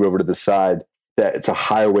paradigm move over to the side, that it's a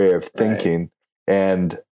higher way of thinking. Right.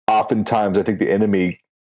 And oftentimes I think the enemy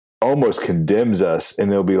almost condemns us,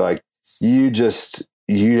 and they'll be like,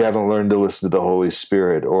 you haven't learned to listen to the Holy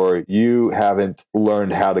Spirit, or you haven't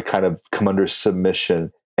learned how to kind of come under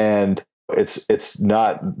submission. And it's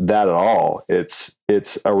not that at all. It's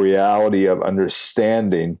a reality of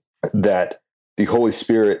understanding that the Holy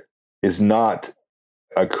Spirit is not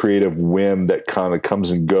a creative whim that kind of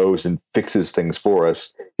comes and goes and fixes things for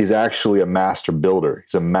us. He's actually a master builder.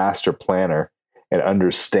 He's a master planner, and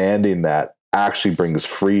understanding that actually brings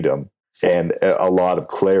freedom and a lot of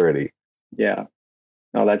clarity. Yeah.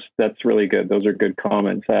 No, that's really good. Those are good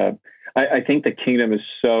comments. I think the kingdom is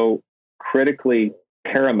so critically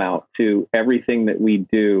paramount to everything that we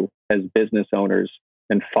do as business owners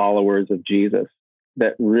and followers of Jesus,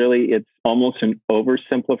 that really it's almost an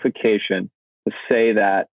oversimplification to say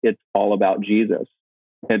that it's all about Jesus.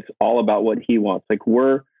 It's all about what he wants. Like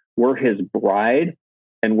we're his bride,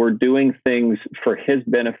 and we're doing things for his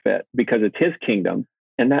benefit because it's his kingdom.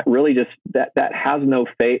 And that really just, that has no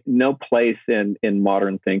place in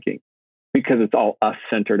modern thinking, because it's all us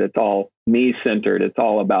centered. It's all me centered. It's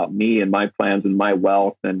all about me and my plans and my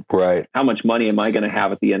wealth and how much money am I going to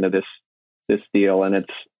have at the end of this deal. And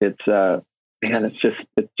it's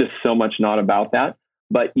just so much not about that.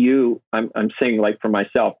 But I'm saying, like, for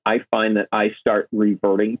myself, I find that I start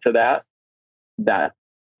reverting to that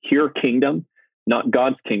here kingdom, not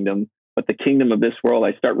God's kingdom, but the kingdom of this world.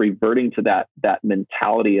 I start reverting to that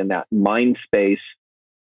mentality and that mind space,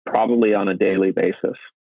 probably on a daily basis.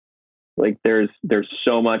 Like there's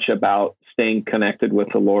so much about staying connected with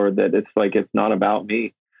the Lord that it's like, it's not about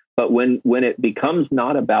me. But when it becomes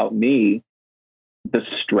not about me, the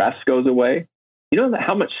stress goes away. You know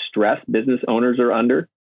how much stress business owners are under?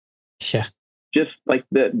 Yeah. Just like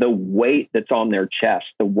the weight that's on their chest,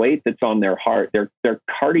 the weight that's on their heart, their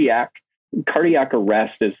cardiac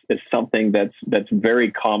arrest is something that's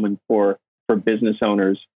very common for business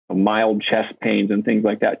owners, mild chest pains and things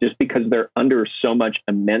like that, just because they're under so much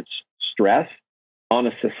immense stress on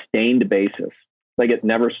a sustained basis. Like it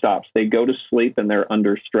never stops. They go to sleep and they're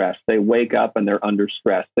under stress. They wake up and they're under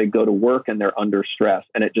stress. They go to work and they're under stress,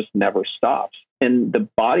 and it just never stops. And the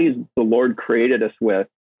bodies the Lord created us with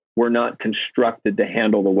were not constructed to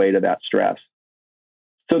handle the weight of that stress.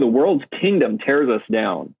 So the world's kingdom tears us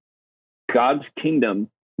down. God's kingdom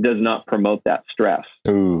does not promote that stress.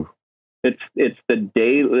 Ooh. It's the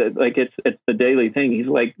daily, like it's the daily thing. He's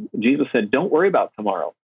like, Jesus said, don't worry about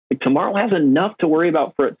tomorrow. Like, tomorrow has enough to worry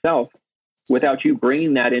about for itself without you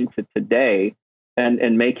bringing that into today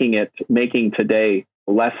and making today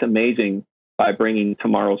less amazing by bringing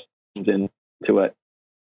tomorrow's into it.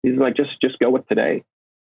 He's like, just go with today.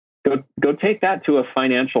 Go take that to a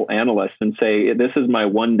financial analyst and say, this is my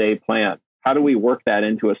 1-day plan. How do we work that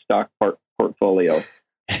into a stock portfolio?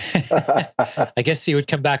 I guess he would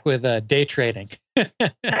come back with day trading.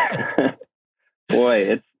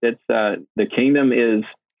 Boy, it's the kingdom is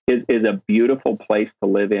a beautiful place to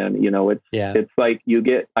live in. You know, it's like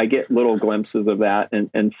I get little glimpses of that,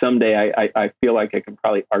 and someday I feel like I can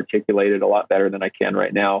probably articulate it a lot better than I can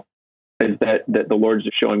right now. Is that the Lord's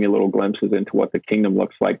just showing me little glimpses into what the kingdom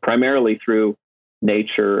looks like, primarily through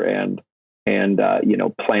nature and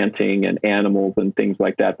planting and animals and things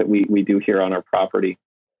like that we do here on our property.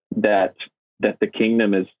 That the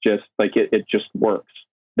kingdom is just like it just works.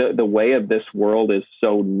 The way of this world is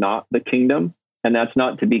so not the kingdom, and that's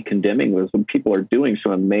not to be condemning. Some people are doing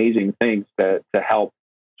some amazing things to help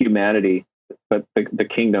humanity, but the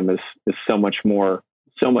kingdom is so much more,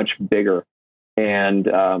 so much bigger, and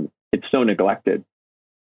it's so neglected.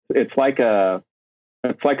 It's like a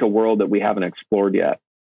world that we haven't explored yet.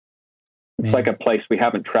 It's like a place we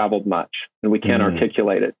haven't traveled much, and we can't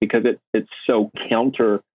articulate it because it's so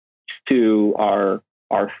counter to our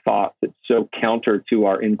thoughts. It's so counter to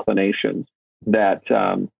our inclinations that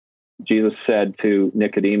Jesus said to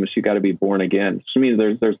Nicodemus, "You got to be born again." So I mean,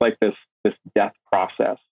 there's like this death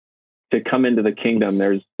process to come into the kingdom.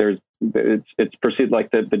 It's perceived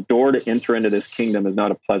like the door to enter into this kingdom is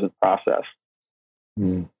not a pleasant process.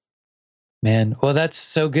 Mm. Man, well, that's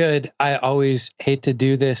so good. I always hate to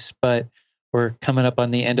do this, but we're coming up on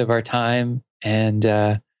the end of our time, and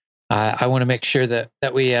I want to make sure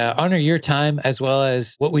that we honor your time, as well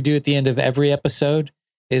as what we do at the end of every episode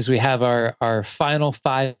is we have our final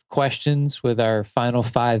 5 questions with our final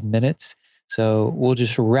 5 minutes. So we'll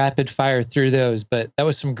just rapid fire through those. But that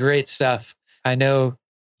was some great stuff. I know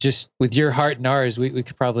just with your heart and ours, we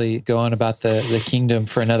could probably go on about the kingdom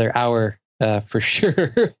for another hour for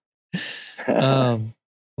sure. Well,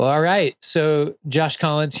 all right. So Josh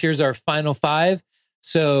Collins, here's our final 5.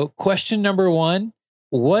 So question number 1,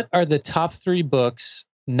 what are the top 3 books,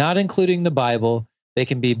 not including the Bible? They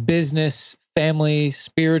can be business, family,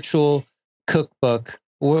 spiritual, cookbook.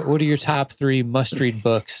 What are your top 3 must-read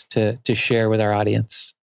books to share with our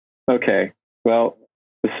audience? Okay. Well,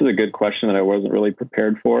 this is a good question that I wasn't really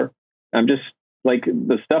prepared for. I'm just like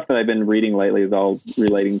the stuff that I've been reading lately is all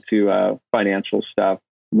relating to financial stuff.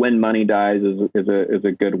 When Money Dies is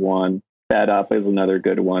a good one. Fed Up is another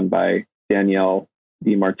good one by Danielle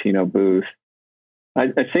DiMartino Booth.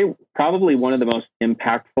 I'd say probably one of the most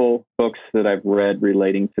impactful books that I've read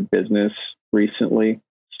relating to business recently.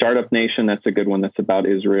 Startup Nation, that's a good one. That's about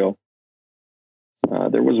Israel.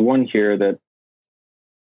 There was one here that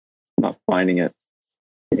I'm not finding it.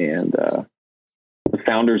 And The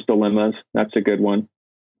Founder's Dilemmas, that's a good one.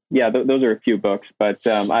 Yeah, those are a few books, but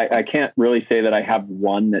I can't really say that I have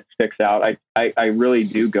one that sticks out. I really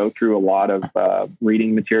do go through a lot of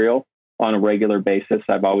reading material on a regular basis.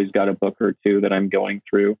 I've always got a book or 2 that I'm going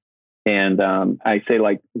through. And I say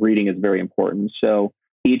like reading is very important. So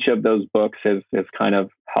each of those books has kind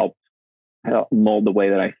of helped mold the way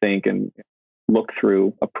that I think and look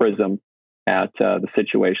through a prism at the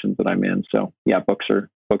situations that I'm in. So yeah, books are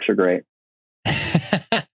great.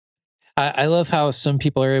 I love how some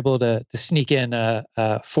people are able to sneak in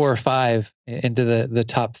 4 or 5 into the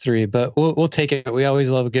top 3, but we'll take it. We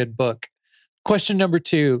always love a good book. Question number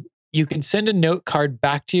 2, you can send a note card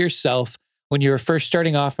back to yourself when you were first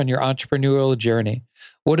starting off on your entrepreneurial journey.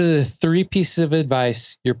 What are the 3 pieces of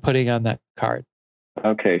advice you're putting on that card?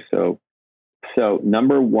 Okay, so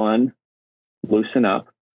number 1, loosen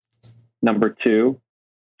up. Number 2,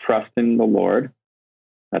 trust in the Lord.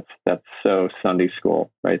 That's so Sunday school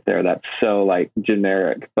right there. That's so like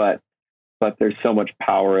generic, but there's so much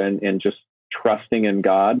power in just trusting in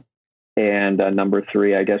God. And number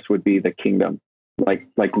 3, I guess, would be the kingdom.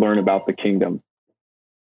 Like learn about the kingdom.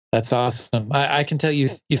 That's awesome. I can tell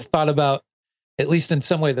you've thought about, at least in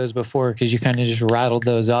some way, those before, because you kind of just rattled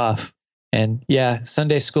those off. And yeah,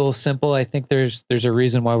 Sunday school, simple. I think there's a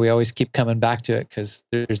reason why we always keep coming back to it, because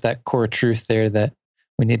there's that core truth there that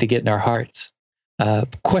we need to get in our hearts.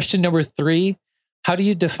 Question number 3, how do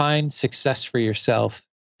you define success for yourself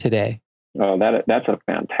today? Oh, that's a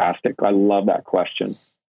fantastic. I love that question.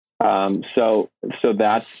 So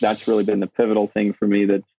that's really been the pivotal thing for me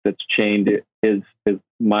that's changed. Is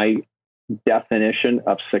my definition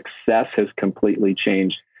of success has completely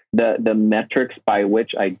changed. The metrics by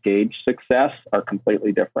which I gauge success are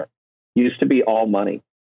completely different. Used to be all money,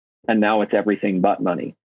 and now it's everything but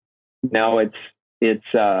money. Now it's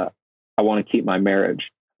I want to keep my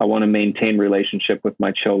marriage. I want to maintain relationship with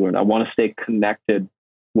my children. I want to stay connected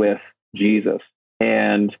with Jesus.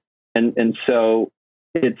 And so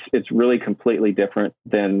it's really completely different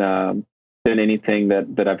than anything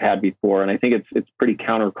that I've had before. And I think it's pretty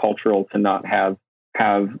countercultural to not have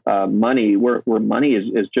money where money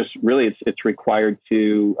is just really it's required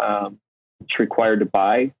to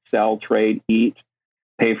buy, sell, trade, eat,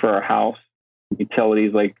 pay for our house,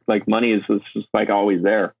 utilities. Like money is just like always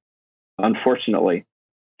there, unfortunately.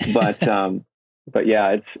 But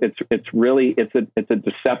yeah, it's really a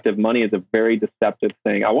deceptive. Money is a very deceptive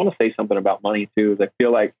thing. I want to say something about money too. Is I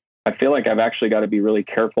feel like I've actually got to be really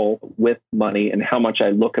careful with money and how much I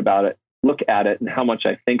look at it and how much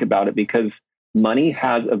I think about it, because money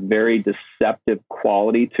has a very deceptive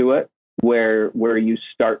quality to it where you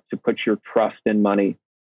start to put your trust in money.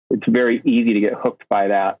 It's very easy to get hooked by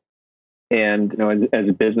that. And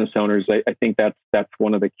as business owners, I think that's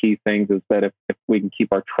one of the key things, is that if we can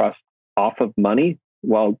keep our trust off of money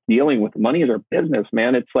while dealing with money as our business,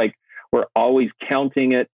 man, it's like we're always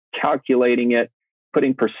counting it, calculating it,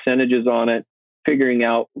 putting percentages on it, figuring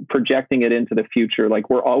out, projecting it into the future. Like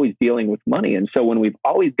we're always dealing with money. And so when we've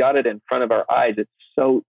always got it in front of our eyes, it's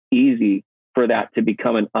so easy for that to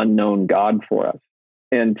become an unknown God for us,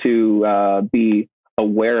 and to be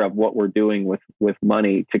aware of what we're doing with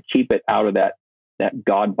money, to keep it out of that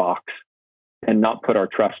God box and not put our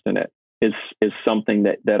trust in it is something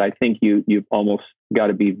that I think you've almost got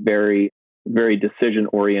to be very, very decision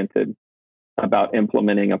oriented about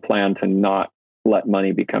implementing a plan to not let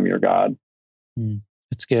money become your God.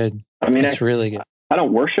 That's good. I mean, that's really good. I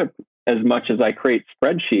don't worship as much as I create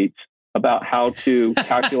spreadsheets about how to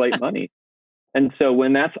calculate money. And so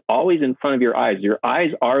when that's always in front of your eyes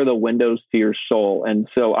are the windows to your soul. And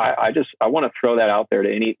so I want to throw that out there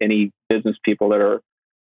to any business people that are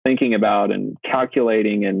thinking about and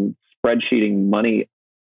calculating and spreadsheeting money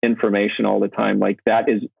information all the time. Like, that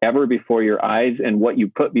is ever before your eyes, and what you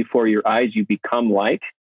put before your eyes, you become like,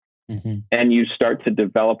 and you start to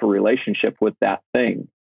develop a relationship with that thing,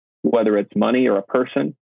 whether it's money or a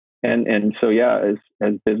person. And so, yeah,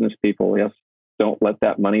 as business people, yes, don't let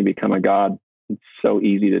that money become a God. It's so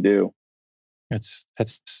easy to do. That's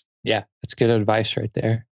good advice right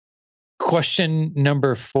there. Question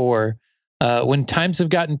number 4. When times have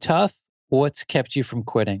gotten tough, what's kept you from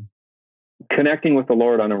quitting? Connecting with the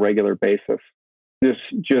Lord on a regular basis.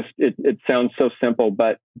 It sounds so simple,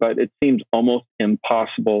 but it seems almost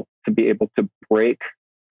impossible to be able to break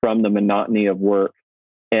from the monotony of work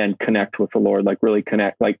and connect with the Lord, like really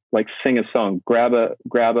connect, like sing a song, grab a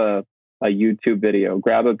YouTube video,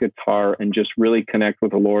 grab a guitar, and just really connect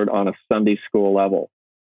with the Lord on a Sunday school level.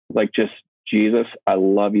 Like, just, Jesus, I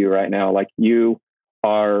love you right now. Like, you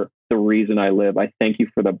are the reason I live. I thank you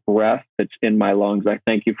for the breath that's in my lungs. I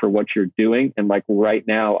thank you for what you're doing. And like, right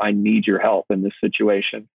now, I need your help in this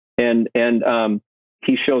situation. And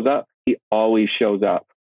he shows up. He always shows up,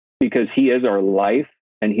 because he is our life,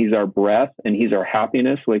 and he's our breath, and he's our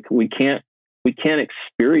happiness. Like, we can't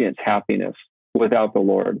experience happiness without the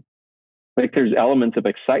Lord. Like, there's elements of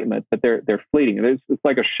excitement, but they're fleeting. It's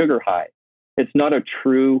like a sugar high. It's not a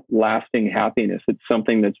true lasting happiness. It's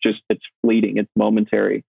something that's it's fleeting. It's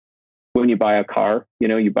momentary. When you buy a car,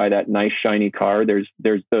 you buy that nice shiny car. There's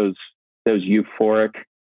those euphoric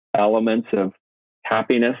elements of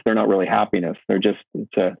happiness. They're not really happiness.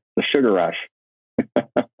 It's a sugar rush.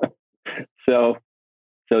 So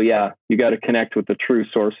yeah, you got to connect with the true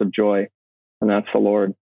source of joy, and that's the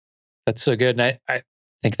Lord. That's so good. And I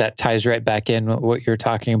think that ties right back in what you're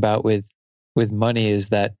talking about with money, is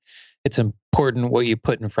that it's important what you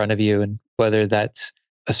put in front of you, and whether that's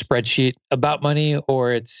a spreadsheet about money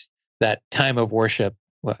or it's that time of worship.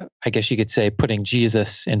 Well, I guess you could say putting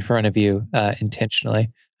Jesus in front of you intentionally.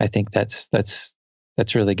 I think that's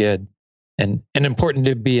really good, and important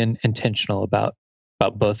to be intentional about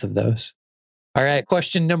both of those. All right,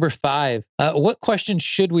 question number 5. What question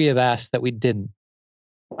should we have asked that we didn't?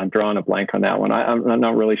 I'm drawing a blank on that one. I'm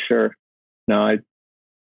not really sure. No,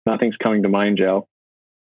 nothing's coming to mind, Joe.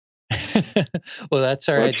 Well, that's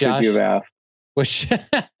all right, what Josh. Should you have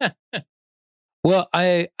asked? Well,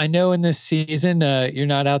 I know in this season you're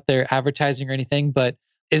not out there advertising or anything, but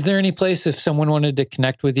is there any place, if someone wanted to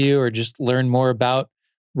connect with you or just learn more about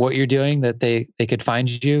what you're doing, that they could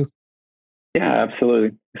find you? Yeah,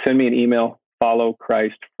 absolutely. Send me an email,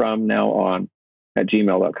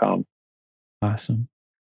 followchristfromnowon@gmail.com. Awesome.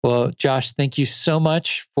 Well, Josh, thank you so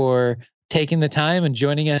much for taking the time and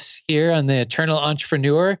joining us here on the Eternal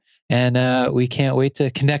Entrepreneur. And we can't wait to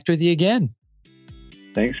connect with you again.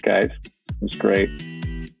 Thanks, guys. It was great.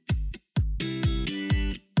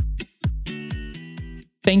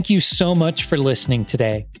 Thank you so much for listening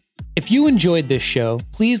today. If you enjoyed this show,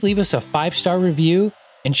 please leave us a 5-star review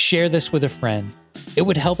and share this with a friend. It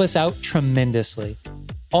would help us out tremendously.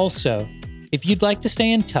 Also, if you'd like to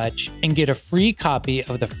stay in touch and get a free copy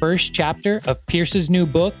of the first chapter of Pierce's new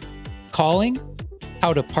book, Calling: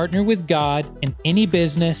 How to Partner with God in Any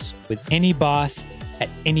Business, with Any Boss, at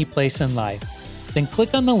Any Place in Life, then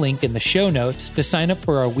click on the link in the show notes to sign up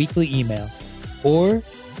for our weekly email, or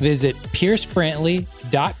visit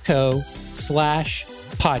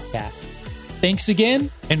piercebrantley.co/podcast. Thanks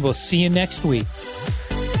again, and we'll see you next week.